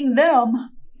alienating them,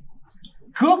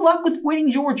 good luck with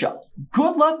winning Georgia.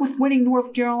 Good luck with winning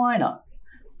North Carolina.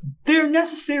 They're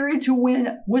necessary to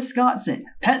win Wisconsin,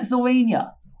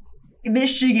 Pennsylvania,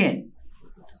 Michigan.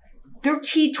 They're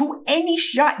key to any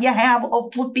shot you have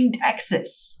of flipping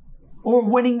Texas or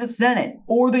winning the Senate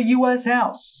or the U.S.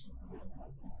 House.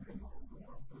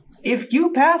 If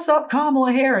you pass up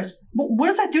Kamala Harris, what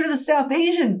does that do to the South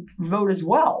Asian vote as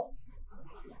well?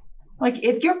 Like,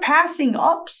 if you're passing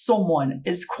up someone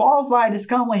as qualified as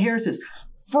Kamala Harris is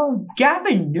for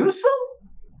Gavin Newsom?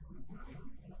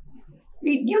 Are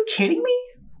you kidding me?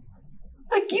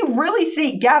 Like, you really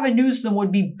think Gavin Newsom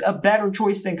would be a better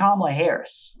choice than Kamala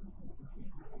Harris?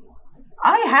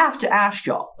 I have to ask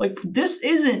y'all. Like, this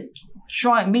isn't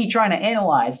me trying to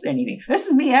analyze anything. This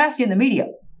is me asking the media.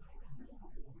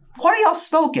 What are y'all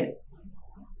spoken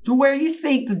to where you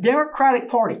think the Democratic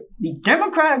Party,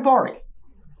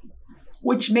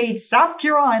 which made South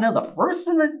Carolina the first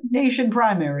in the nation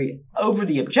primary over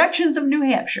the objections of New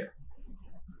Hampshire,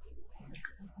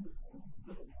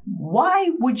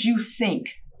 why would you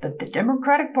think that the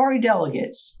Democratic Party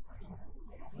delegates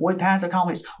would pass a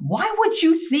compromise? Why would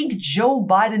you think Joe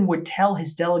Biden would tell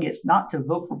his delegates not to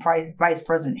vote for Vice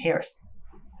President Harris?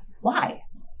 Why?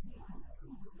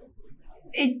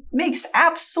 It makes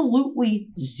absolutely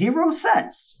zero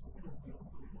sense.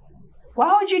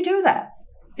 Why would you do that?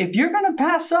 If you're going to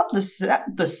pass up the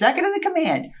second in the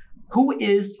command, who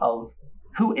is of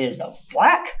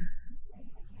black,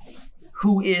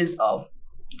 who is of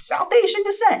South Asian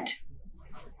descent,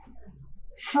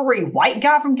 for a white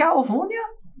guy from California,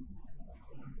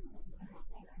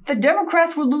 the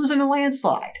Democrats would lose in a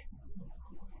landslide.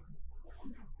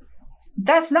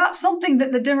 That's not something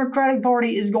that the Democratic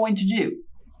Party is going to do.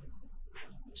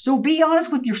 So be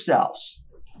honest with yourselves.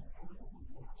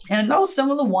 And I know some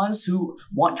of the ones who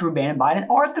want to abandon Biden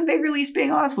are at the very least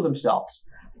being honest with themselves.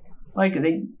 Like,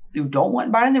 they who don't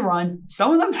want Biden to run,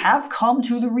 some of them have come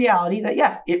to the reality that,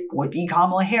 yes, it would be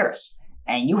Kamala Harris.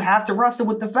 And you have to wrestle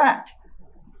with the fact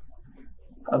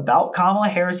about Kamala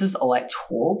Harris's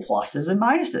electoral pluses and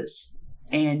minuses.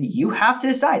 And you have to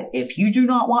decide, if you do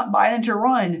not want Biden to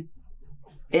run,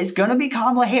 it's going to be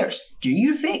Kamala Harris. Do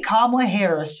you think Kamala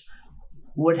Harris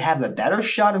would have a better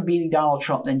shot of beating Donald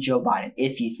Trump than Joe Biden?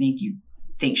 If you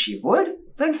think she would,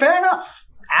 then fair enough.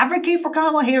 Advocate for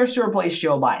Kamala Harris to replace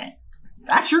Joe Biden.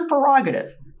 That's your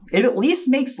prerogative. It at least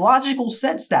makes logical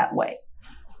sense that way.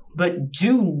 But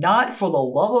do not, for the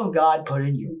love of God, put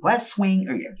in your West Wing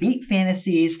or your beat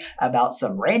fantasies about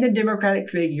some random Democratic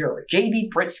figure or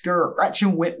J.B. Pritzker or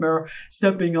Gretchen Whitmer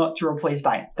stepping up to replace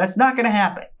Biden. That's not going to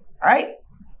happen. All right?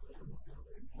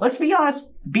 Let's be honest.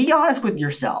 Be honest with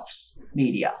yourselves,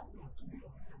 media.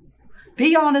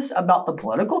 Be honest about the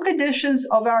political conditions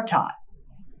of our time.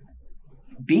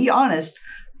 Be honest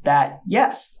that,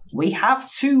 yes, we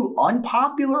have two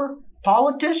unpopular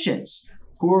politicians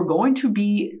who are going to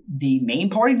be the main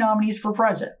party nominees for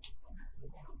president.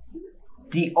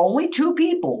 The only two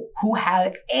people who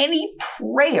have any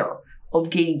prayer of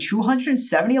getting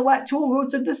 270 electoral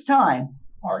votes at this time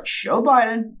are Joe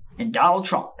Biden and Donald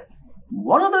Trump.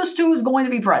 One of those two is going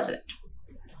to be president.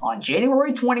 On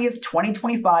January 20th,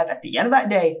 2025, at the end of that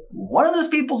day, one of those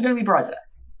people is going to be president.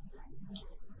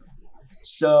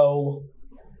 So,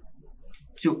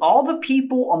 to all the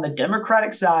people on the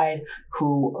Democratic side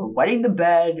who are wetting the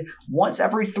bed once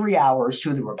every 3 hours,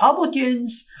 to the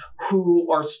Republicans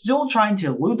who are still trying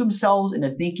to elude themselves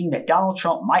into thinking that Donald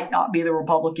Trump might not be the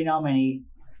Republican nominee,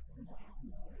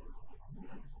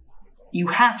 you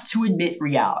have to admit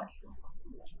reality.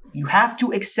 You have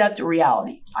to accept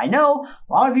reality. I know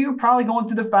a lot of you are probably going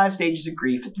through the 5 stages of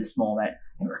grief at this moment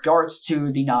in regards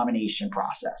to the nomination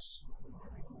process.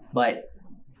 But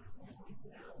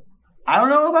I don't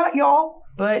know about y'all,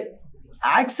 but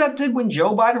I accepted when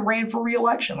Joe Biden ran for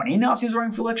re-election. When he announced he was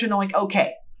running for election, I'm like,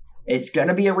 okay, it's going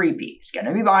to be a repeat. It's going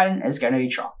to be Biden. It's going to be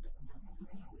Trump.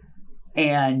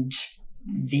 And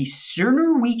the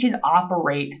sooner we can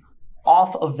operate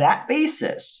off of that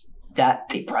basis, that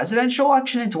the presidential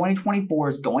election in 2024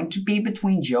 is going to be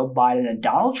between Joe Biden and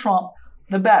Donald Trump,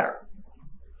 the better.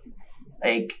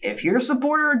 Like, if you're a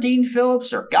supporter of Dean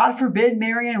Phillips or, God forbid,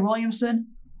 Marianne Williamson,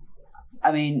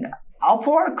 I mean, I'll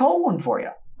pour out a cold one for you.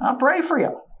 I'll pray for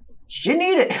you. You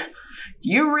need it.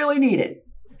 You really need it.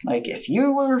 Like, if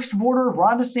you were a supporter of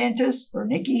Ron DeSantis or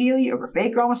Nikki Haley or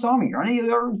Vivek Ramaswamy or any of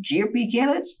the other GOP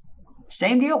candidates,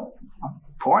 same deal. I'm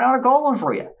pouring out a cold one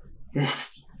for you.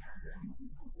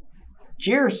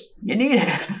 Cheers. You need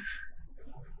it.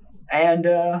 And,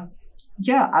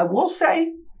 yeah, I will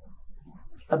say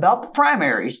about the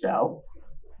primaries, though,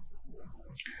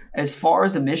 as far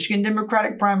as the Michigan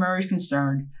Democratic primary is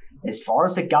concerned, as far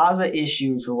as the Gaza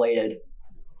issue is related,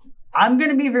 I'm going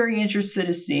to be very interested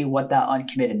to see what that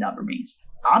uncommitted number means.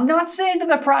 I'm not saying that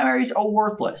the primaries are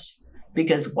worthless,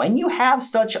 because when you have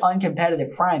such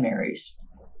uncompetitive primaries,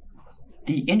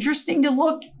 the interesting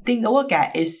thing to look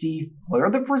at is see what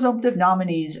are the presumptive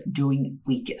nominees doing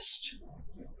weakest.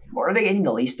 Where are they getting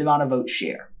the least amount of vote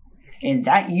share? And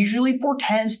that usually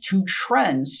portends to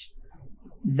trends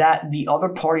that the other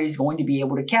party is going to be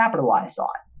able to capitalize on.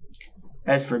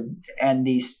 And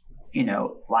these,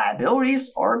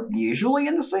 liabilities are usually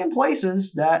in the same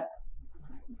places that,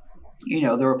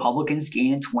 the Republicans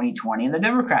gained in 2020 and the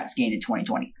Democrats gained in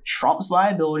 2020. Trump's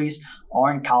liabilities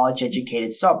are in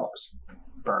college-educated suburbs,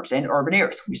 burbs, and urban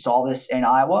areas. We saw this in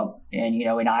Iowa, and,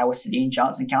 in Iowa City and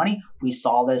Johnson County. We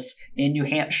saw this in New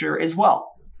Hampshire as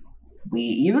well. We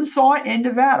even saw it in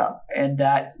Nevada, and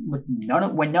that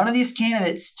when none of these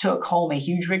candidates took home a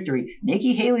huge victory,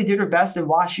 Nikki Haley did her best in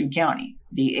Washoe County,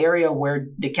 the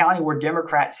county where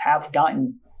Democrats have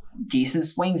gotten decent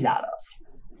swings out of.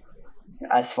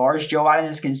 As far as Joe Biden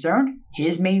is concerned,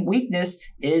 his main weakness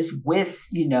is with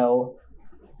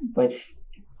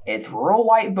rural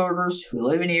white voters who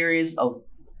live in areas of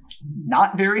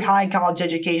not very high college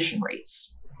education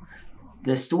rates.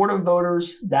 The sort of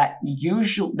voters that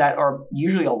are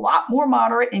usually a lot more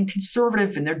moderate and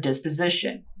conservative in their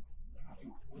disposition,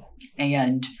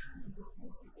 and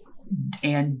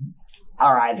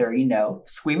are either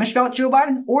squeamish about Joe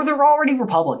Biden or they're already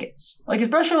Republicans. Like,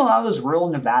 especially in a lot of those rural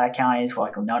Nevada counties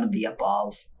where none of the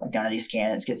above, none of these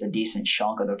candidates gets a decent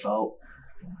chunk of the vote.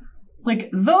 Like,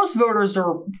 those voters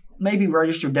are maybe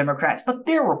registered Democrats, but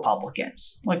they're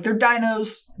Republicans. Like, they're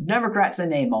dinos, Democrats in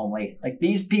name only. Like,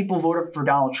 these people voted for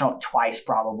Donald Trump twice,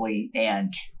 probably,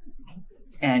 and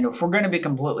if we're going to be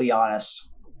completely honest,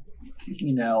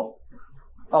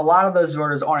 a lot of those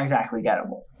voters aren't exactly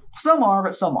gettable. Some are,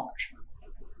 but some aren't.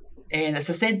 And it's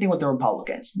the same thing with the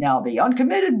Republicans. Now, the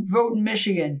uncommitted vote in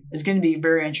Michigan is going to be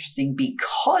very interesting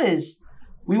because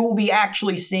we will be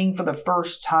actually seeing for the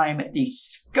first time the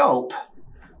scope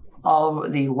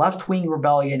of the left-wing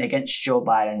rebellion against Joe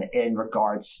Biden in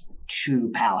regards to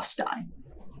Palestine.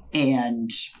 And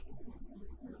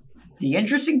the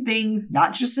interesting thing,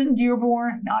 not just in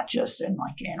Dearborn, not just in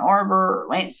Ann Arbor, or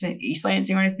Lansing, East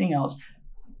Lansing, or anything else,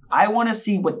 I want to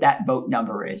see what that vote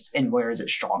number is and where is it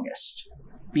strongest.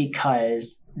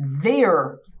 Because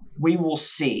there we will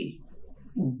see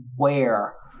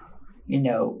where,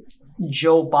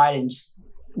 Joe Biden's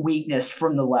weakness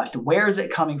from the left, where is it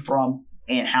coming from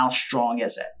and how strong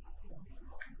is it?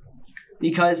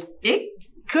 Because it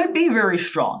could be very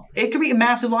strong. It could be a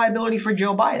massive liability for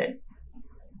Joe Biden.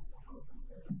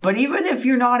 But even if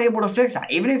you're not able to fix that,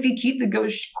 even if you keep the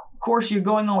course you're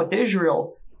going on with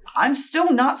Israel, I'm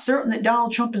still not certain that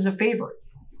Donald Trump is a favorite.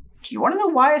 Do you want to know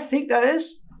why I think that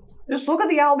is? Just look at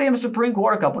the Alabama Supreme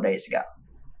Court a couple days ago.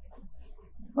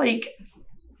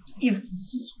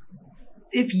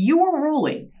 If you were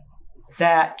ruling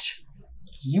that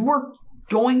you were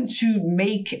going to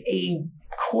make a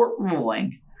court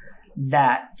ruling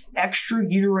that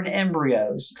extrauterine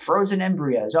embryos, frozen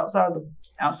embryos outside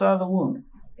of the womb,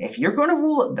 if you're going to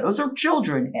rule that those are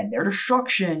children and their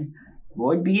destruction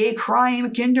would be a crime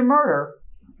akin to murder,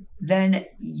 then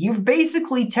you've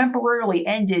basically temporarily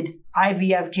ended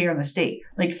IVF care in the state.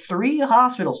 3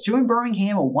 hospitals, 2 in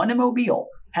Birmingham and 1 in Mobile,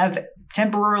 have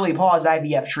temporarily paused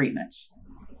IVF treatments.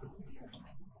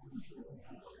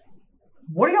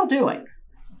 What are y'all doing?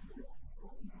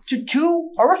 To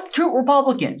 2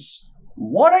 Republicans,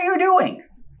 what are you doing?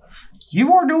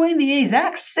 You are doing the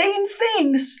exact same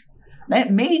things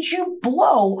that made you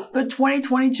blow the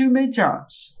 2022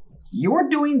 midterms. You're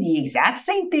doing the exact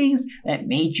same things that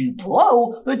made you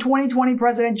blow the 2020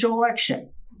 presidential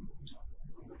election.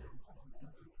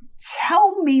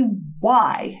 Tell me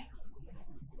why.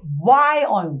 Why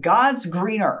on God's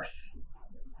green earth?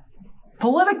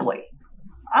 Politically.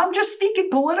 I'm just speaking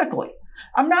politically.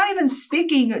 I'm not even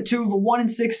speaking to the 1 in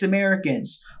 6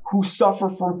 Americans who suffer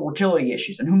from fertility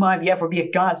issues and whom IVF would be a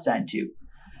godsend to.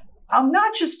 I'm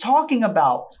not just talking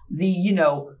about the,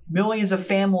 millions of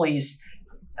families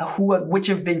which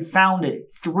have been founded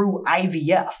through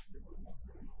IVF,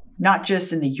 not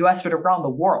just in the US, but around the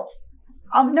world.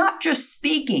 I'm not just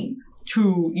speaking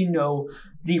to,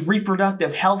 the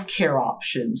reproductive health care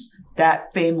options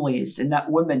that families and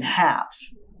that women have.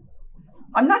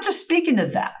 I'm not just speaking to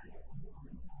that.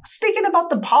 I'm speaking about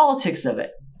the politics of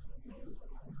it.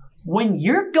 When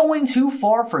you're going too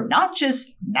far for not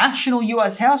just national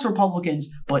U.S. House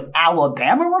Republicans, but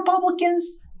Alabama Republicans,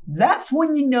 that's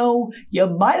when you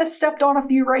might have stepped on a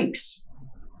few rakes.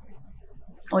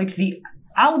 The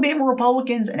Alabama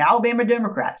Republicans and Alabama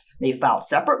Democrats, they filed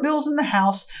separate bills in the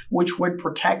House which would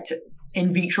protect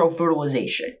in vitro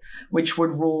fertilization, which would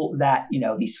rule that,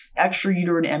 these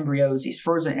extrauterine embryos, these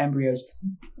frozen embryos,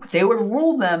 they would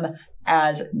rule them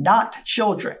as not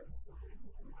children,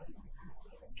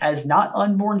 as not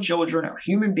unborn children or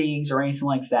human beings or anything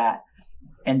like that,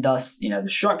 and thus,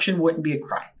 destruction wouldn't be a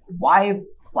crime.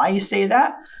 Why you say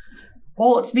that?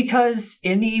 Well, it's because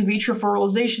in the in vitro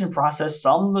fertilization process,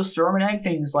 some of the sperm and egg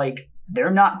things,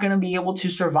 they're not going to be able to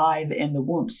survive in the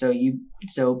womb.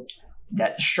 So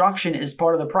that destruction is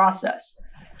part of the process.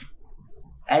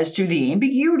 As to the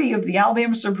ambiguity of the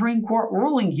Alabama Supreme Court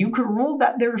ruling, you could rule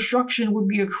that their destruction would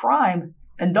be a crime,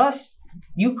 and thus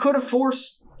you could have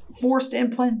forced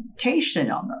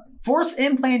implantation on them. Forced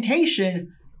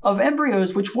implantation of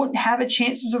embryos which wouldn't have a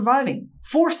chance of surviving.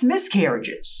 Forced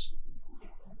miscarriages.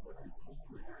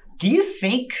 Do you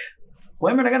think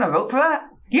women are going to vote for that?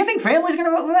 Do you think families are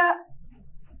going to vote for that?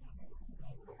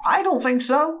 I don't think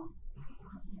so.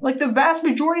 The vast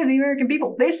majority of the American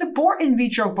people, they support in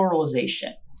vitro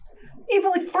fertilization.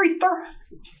 Even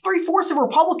 3/4 of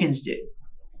Republicans do.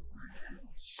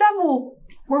 Several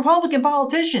Republican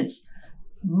politicians,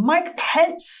 Mike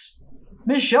Pence,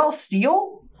 Michelle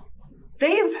Steele,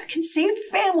 they've conceived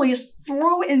families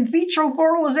through in vitro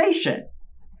fertilization.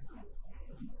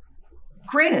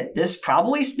 Granted, this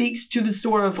probably speaks to the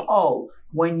sort of,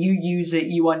 when you use it,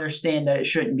 you understand that it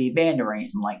shouldn't be banned or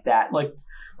anything like that.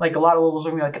 Like a lot of liberals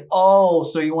are going to be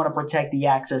so you want to protect the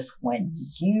access when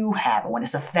you have it, when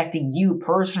it's affecting you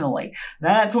personally.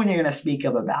 That's when you're going to speak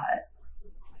up about it.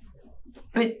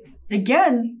 But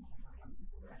again,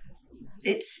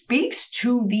 it speaks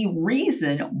to the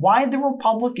reason why the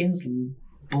Republicans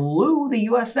blew the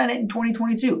U.S. Senate in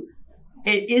 2022.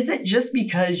 It isn't just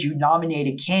because you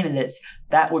nominated candidates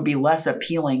that would be less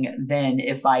appealing than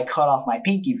if I cut off my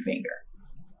pinky finger.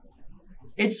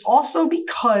 It's also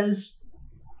because,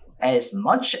 as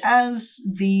much as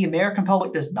the American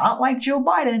public does not like Joe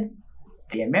Biden,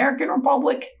 the American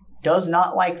Republic does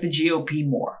not like the GOP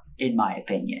more, in my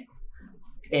opinion.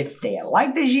 If they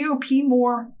like the GOP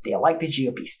more, they like the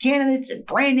GOP's candidates and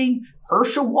branding,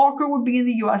 Herschel Walker would be in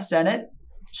the U.S. Senate,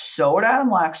 so would Adam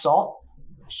Laxalt,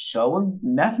 so would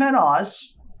Mehmet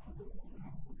Oz.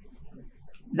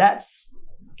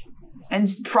 And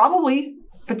probably,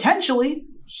 potentially,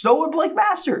 so would Blake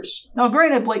Masters. Now,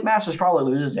 granted, Blake Masters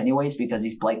probably loses anyways because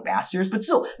he's Blake Masters, but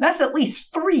still, that's at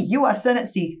least 3 U.S. Senate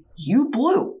seats you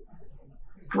blew.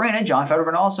 Granted, John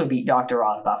Fetterman also beat Dr.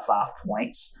 Oz about 5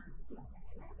 points.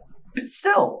 But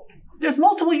still, there's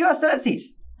multiple U.S. Senate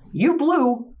seats you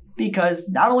blew because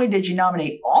not only did you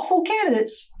nominate awful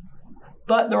candidates,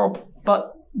 but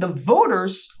the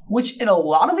voters, which in a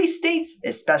lot of these states,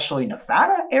 especially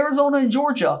Nevada, Arizona, and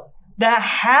Georgia, that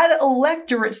had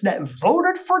electorates that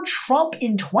voted for Trump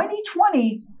in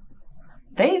 2020,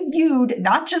 they viewed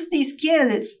not just these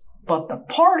candidates, but the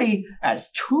party as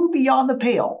too beyond the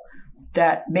pale,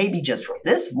 that maybe just for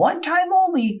this one time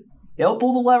only, they'll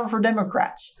pull the lever for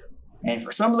Democrats. And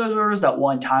for some of those voters, that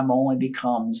one time only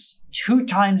becomes 2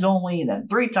 times only, then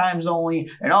 3 times only,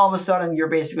 and all of a sudden you're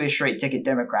basically a straight ticket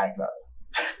Democratic vote.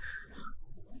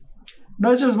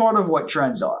 That's just part of what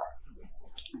trends are.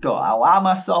 Go, I allow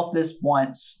myself this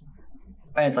once,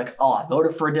 and it's like, oh, I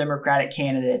voted for a Democratic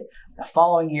candidate the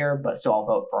following year, but so I'll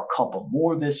vote for a couple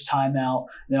more this time out,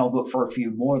 then I'll vote for a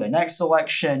few more the next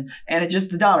election, and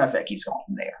the domino effect keeps going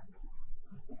from there.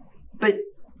 But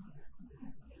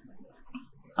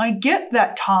I get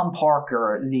that Tom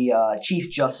Parker, the Chief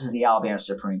Justice of the Alabama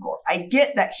Supreme Court, I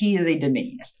get that he is a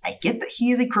Dominionist. I get that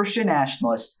he is a Christian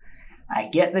nationalist. I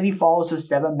get that he follows the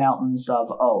 7 mountains of,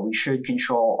 we should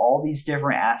control all these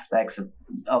different aspects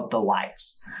of the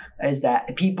lives. Is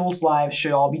that people's lives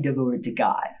should all be devoted to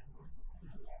God.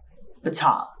 But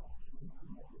Tom,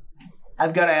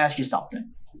 I've got to ask you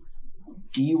something.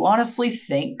 Do you honestly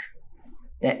think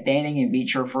that banning in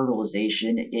vitro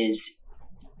fertilization is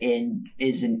in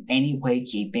any way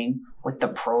keeping with the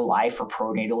pro-life or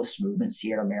pro-natalist movements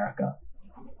here in America?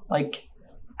 Like,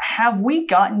 have we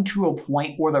gotten to a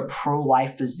point where the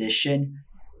pro-life position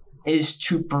is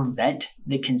to prevent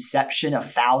the conception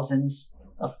of thousands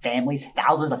of families,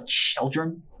 thousands of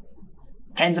children,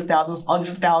 tens of thousands,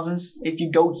 hundreds of thousands, if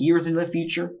you go years into the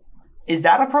future? Is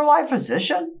that a pro-life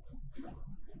position?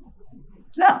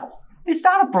 No, it's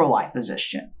not a pro-life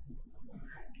position.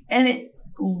 And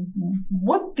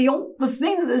the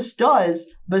thing that this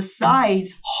does,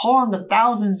 besides harm the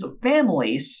thousands of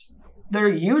families that are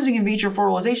using in vitro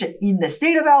fertilization in the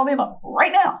state of Alabama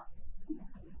right now,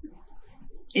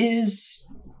 is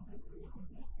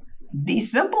the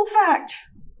simple fact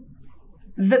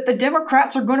that the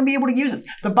Democrats are going to be able to use it.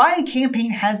 The Biden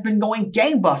campaign has been going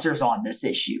gangbusters on this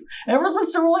issue ever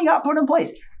since the ruling got put in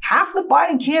place. Half the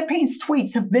Biden campaign's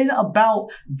tweets have been about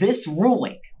this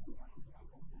ruling.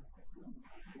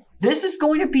 This is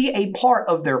going to be a part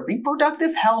of their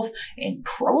reproductive health and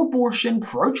pro-abortion,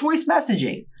 pro-choice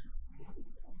messaging.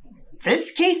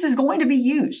 This case is going to be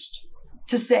used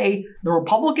to say the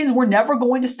Republicans were never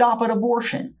going to stop at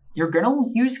abortion. You're going to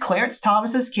use Clarence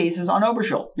Thomas's cases on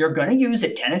Obergefell. You're going to use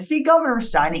a Tennessee governor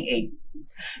signing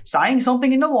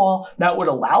something into law that would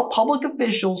allow public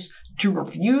officials to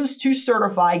refuse to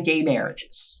certify gay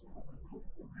marriages.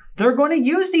 They're going to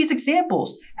use these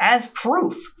examples as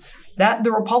proof that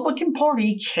the Republican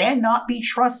Party cannot be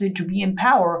trusted to be in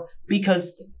power,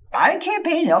 because the Biden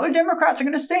campaign and other Democrats are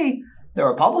going to say the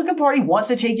Republican Party wants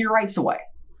to take your rights away.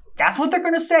 That's what they're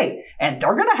going to say. And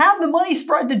they're going to have the money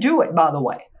spread to do it, by the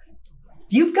way.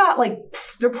 You've got,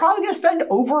 they're probably going to spend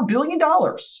over $1 billion.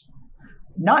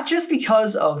 Not just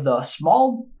because of the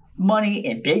small money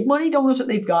and big money donors that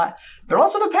they've got, but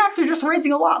also the PACs are just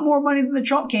raising a lot more money than the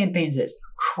Trump campaigns is.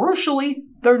 Crucially,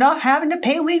 they're not having to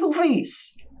pay legal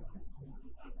fees.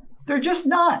 They're just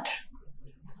not.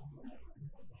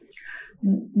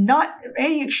 Not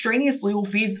any extraneous legal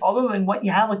fees other than what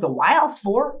you have the White House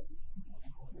for.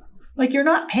 You're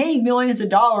not paying millions of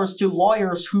dollars to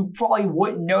lawyers who probably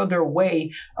wouldn't know their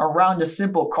way around a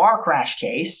simple car crash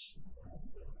case.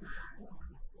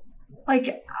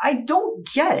 I don't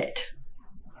get it.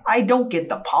 I don't get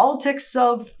the politics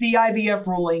of the IVF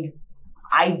ruling.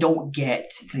 I don't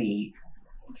get the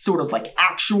sort of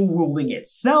actual ruling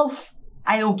itself.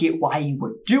 I don't get why you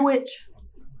would do it.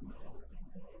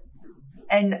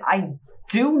 And I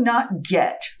do not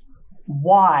get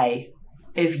why,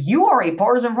 if you are a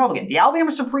partisan Republican, the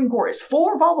Alabama Supreme Court is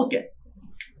full Republican.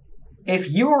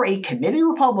 If you are a committed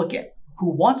Republican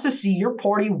who wants to see your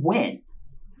party win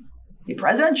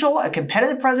a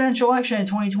competitive presidential election in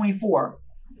 2024,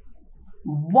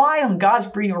 why on God's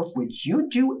green earth would you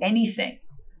do anything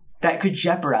that could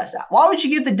jeopardize that? Why would you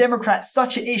give the Democrats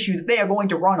such an issue that they are going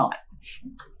to run on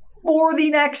for the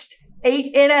next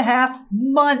 8.5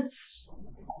 months?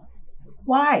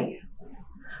 Why?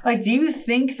 Like, do you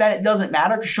think that it doesn't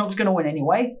matter because Trump's going to win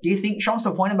anyway? Do you think Trump's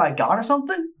appointed by God or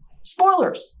something?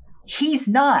 Spoilers. He's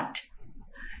not.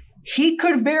 He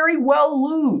could very well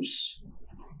lose.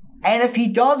 And if he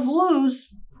does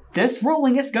lose, this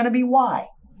ruling is going to be why.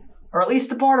 Or at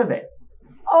least a part of it.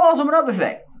 Oh, also another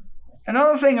thing.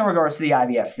 Another thing in regards to the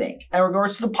IVF thing. In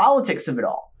regards to the politics of it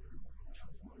all.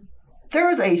 There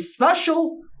is a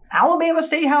special Alabama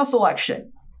State House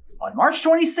election on March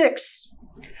 26th.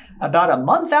 About a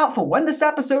month out from when this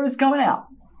episode is coming out.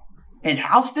 In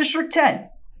House District 10.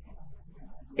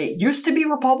 It used to be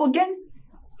Republican.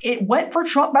 It went for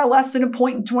Trump by less than a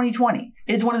point in 2020.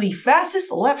 It is one of the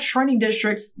fastest left trending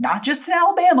districts, not just in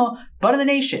Alabama, but in the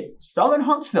nation. Southern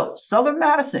Huntsville, Southern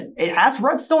Madison. It has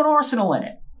Redstone Arsenal in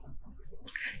it.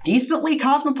 Decently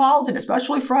cosmopolitan,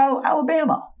 especially for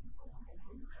Alabama.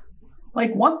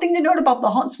 Like, one thing to note about the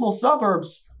Huntsville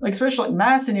suburbs, like especially like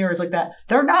Madison areas like that,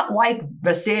 they're not like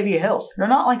Vestavia Hills. They're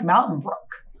not like Mountain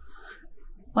Brook.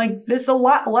 Like, there's a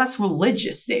lot less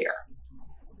religious there.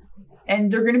 And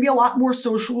they're going to be a lot more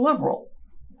social liberal.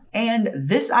 And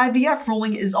this IVF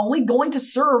ruling is only going to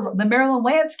serve the Maryland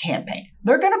Lands campaign.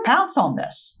 They're going to pounce on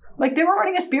this. Like, they were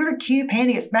running a spirited campaign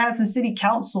against Madison City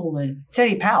Councilman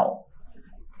Teddy Powell.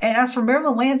 And as for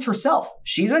Maryland Lands herself,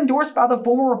 she's endorsed by the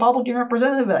former Republican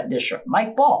representative of that district,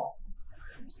 Mike Ball.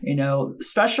 You know, the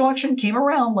special election came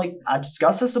around, like I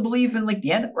discussed this, I believe, in like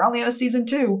around the end of season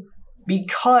 2,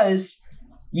 because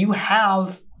you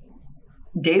have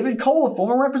David Cole, a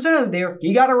former representative there.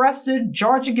 He got arrested,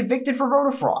 charged, and convicted for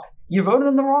voter fraud. You voted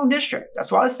in the wrong district.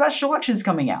 That's why the special election is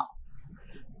coming out.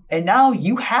 And now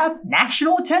you have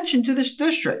national attention to this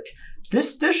district.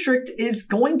 This district is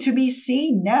going to be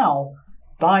seen now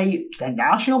by the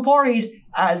national parties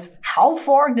as how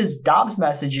far does Dobbs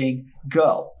messaging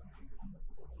go?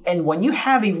 And when you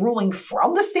have a ruling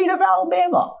from the state of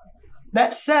Alabama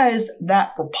that says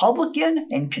that Republican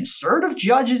and conservative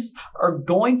judges are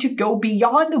going to go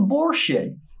beyond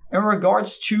abortion in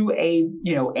regards to a,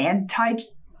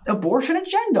 anti-abortion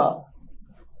agenda,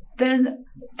 then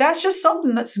that's just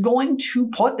something that's going to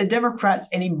put the Democrats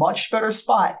in a much better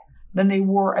spot than they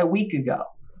were a week ago.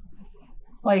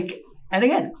 And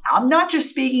again, I'm not just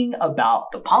speaking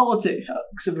about the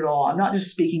politics of it all. I'm not just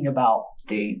speaking about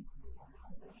the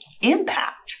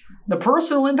impact, the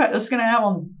personal impact that's going to have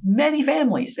on many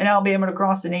families in Alabama and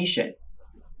across the nation.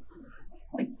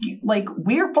 Like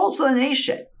we're pulse of the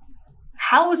nation.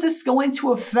 How is this going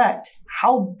to affect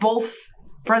how both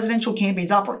presidential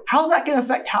campaigns operate? How is that going to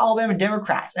affect how Alabama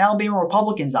Democrats and Alabama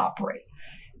Republicans operate?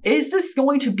 Is this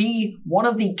going to be one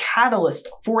of the catalysts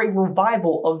for a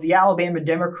revival of the Alabama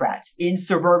Democrats in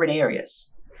suburban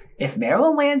areas? If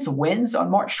Maryland Lands wins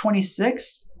on March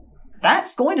 26th,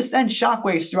 that's going to send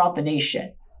shockwaves throughout the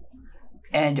nation.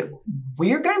 And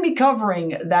we're going to be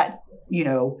covering that,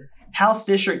 House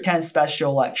District 10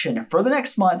 special election for the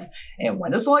next month. And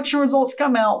when those election results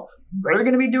come out, we're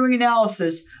going to be doing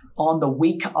analysis on the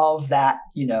week of that,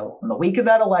 on the week of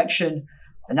that election.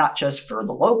 And not just for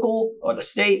the local or the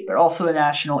state, but also the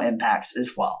national impacts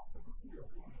as well.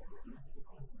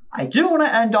 I do want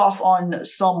to end off on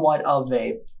somewhat of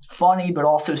a funny but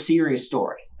also serious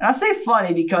story. And I say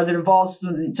funny because it involves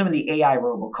some of the AI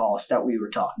robocalls that we were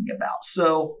talking about.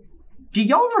 So, do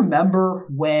y'all remember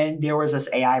when there was this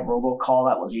AI robocall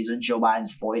that was using Joe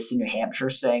Biden's voice in New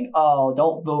Hampshire saying, "Oh,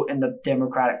 don't vote in the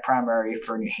Democratic primary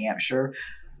for New Hampshire.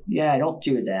 Yeah, don't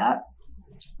do that."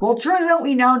 Well, it turns out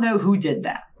we now know who did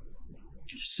that.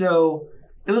 So,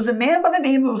 it was a man by the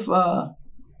name of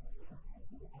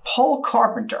Paul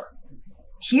Carpenter.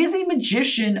 He is a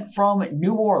magician from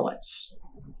New Orleans.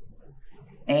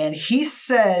 And he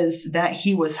says that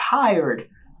he was hired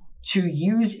to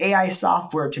use AI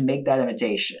software to make that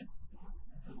imitation.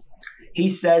 He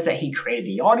says that he created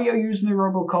the audio using the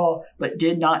robocall, but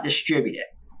did not distribute it.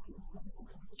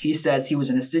 He says he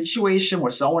was in a situation where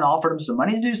someone offered him some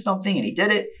money to do something and he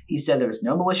did it. He said there was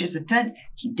no malicious intent.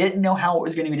 He didn't know how it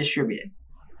was going to be distributed.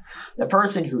 The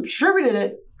person who distributed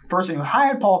it, the person who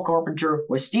hired Paul Carpenter,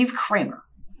 was Steve Kramer.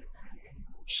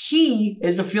 He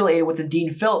is affiliated with the Dean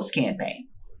Phillips campaign.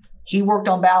 He worked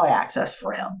on ballot access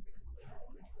for him.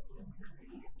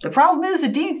 The problem is the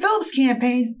Dean Phillips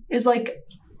campaign is like,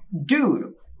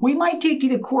 dude, we might take you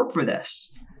to court for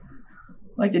this.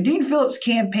 Like, the Dean Phillips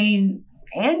campaign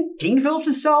and Dean Phillips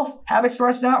himself have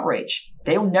expressed outrage.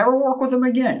 They will never work with him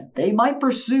again. They might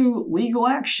pursue legal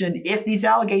action if these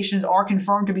allegations are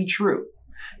confirmed to be true.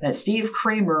 That Steve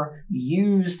Kramer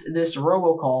used this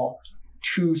robocall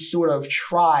to sort of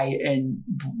try and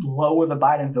lower the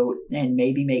Biden vote and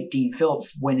maybe make Dean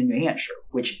Phillips win in New Hampshire,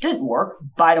 which didn't work.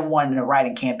 Biden won in a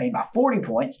write-in campaign by 40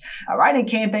 points, a write-in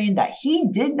campaign that he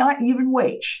did not even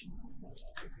wage.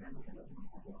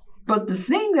 But the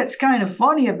thing that's kind of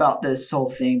funny about this whole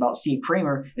thing about Steve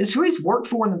Kramer is who he's worked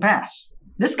for in the past.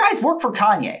 This guy's worked for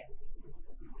Kanye.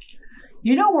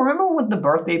 You know, remember with the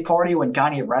birthday party when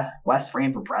Kanye West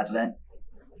ran for president?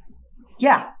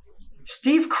 Yeah.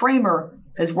 Steve Kramer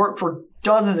has worked for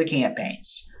dozens of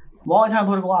campaigns. Long-time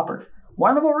political operative.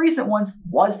 One of the more recent ones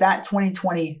was that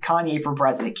 2020 Kanye for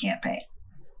President campaign.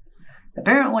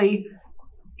 Apparently,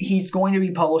 he's going to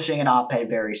be publishing an op-ed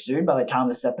very soon. By the time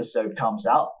this episode comes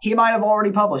out, he might have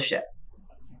already published it.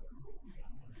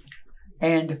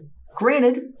 And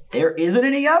granted, there isn't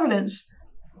any evidence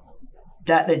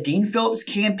that the Dean Phillips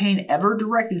campaign ever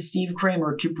directed Steve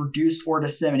Kramer to produce or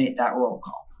disseminate that roll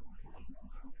call.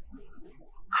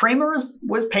 Kramer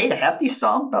was paid a hefty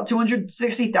sum, about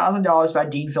 $260,000 by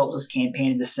Dean Phillips'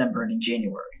 campaign in December and in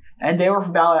January. And they were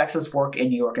for ballot access work in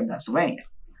New York and Pennsylvania,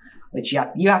 which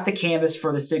you have to canvass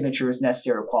for the signatures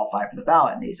necessary to qualify for the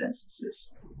ballot in these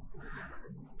instances.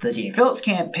 The Dean Phillips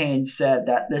campaign said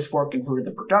that this work included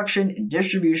the production and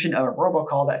distribution of a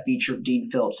robocall that featured Dean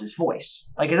Phillips' voice,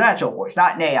 like his actual voice,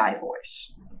 not an AI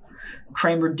voice.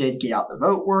 Kramer did get out the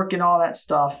vote work and all that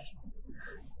stuff,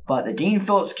 but the Dean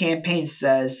Phillips campaign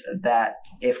says that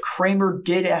if Kramer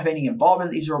did have any involvement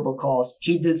in these robocalls,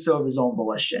 he did so of his own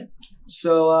volition.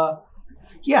 So,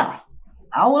 yeah,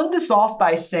 I'll end this off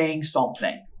by saying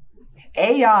something.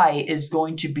 AI is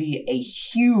going to be a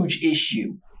huge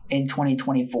issue in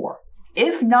 2024.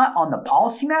 If not on the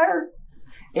policy matter,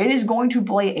 it is going to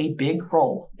play a big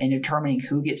role in determining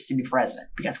who gets to be president.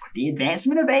 Because with the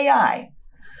advancement of AI,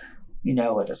 you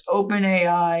know, with this open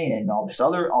AI and all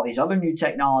these other new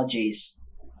technologies,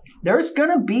 there's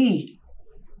going to be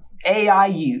AI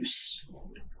use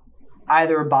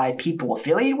either by people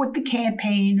affiliated with the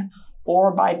campaign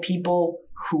or by people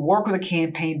who work with the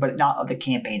campaign but not of the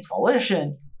campaign's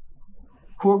volition,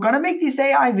 who are going to make these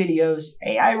AI videos,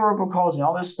 AI robocalls, and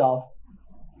all this stuff.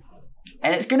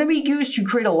 And it's going to be used to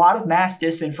create a lot of mass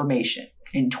disinformation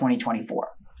in 2024,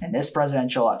 in this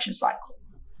presidential election cycle.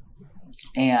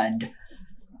 And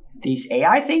these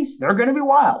AI things, they're going to be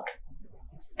wild.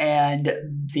 And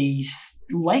these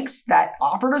lengths that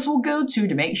operatives will go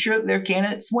to make sure that their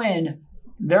candidates win,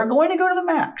 they're going to go to the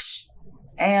max.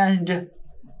 And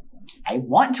I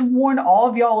want to warn all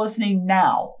of y'all listening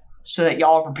now so that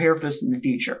y'all are prepared for this in the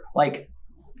future. Like,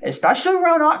 especially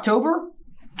around October,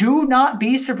 do not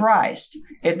be surprised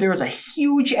if there is a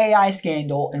huge AI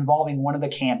scandal involving one of the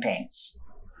campaigns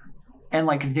and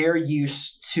like their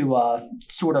use to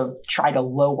sort of try to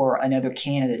lower another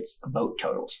candidate's vote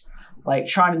totals. Like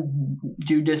trying to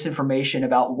do disinformation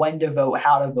about when to vote,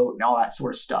 how to vote, and all that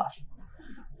sort of stuff.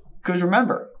 Because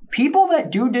remember, people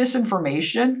that do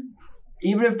disinformation,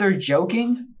 even if they're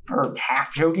joking or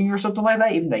half joking or something like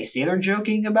that, even if they say they're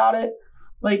joking about it,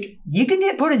 like you can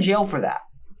get put in jail for that.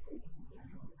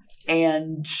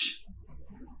 And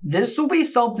this will be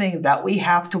something that we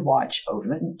have to watch over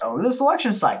this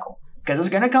election cycle. Because it's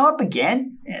going to come up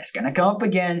again, and it's going to come up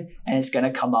again, and it's going to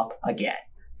come up again.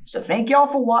 So thank y'all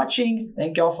for watching.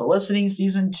 Thank y'all for listening.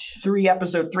 Season 3,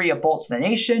 Episode 3 of Pulse of the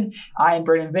Nation. I am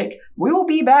Brandon Vick. We will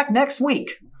be back next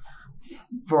week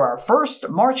for our first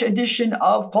March edition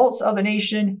of Pulse of the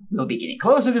Nation. We'll be getting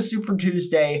closer to Super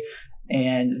Tuesday,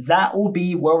 and that will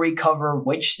be where we cover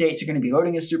which states are going to be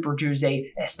voting in Super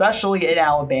Tuesday, especially in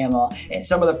Alabama and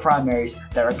some of the primaries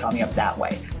that are coming up that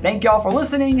way. Thank y'all for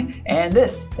listening, and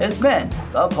this has been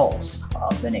the Pulse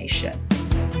of the Nation.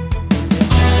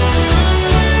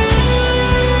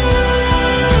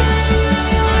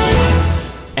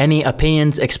 Any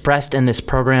opinions expressed in this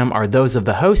program are those of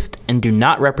the host and do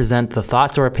not represent the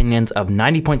thoughts or opinions of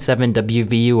 90.7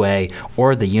 WVUA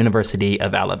or the University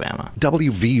of Alabama.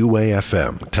 WVUA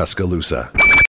FM, Tuscaloosa.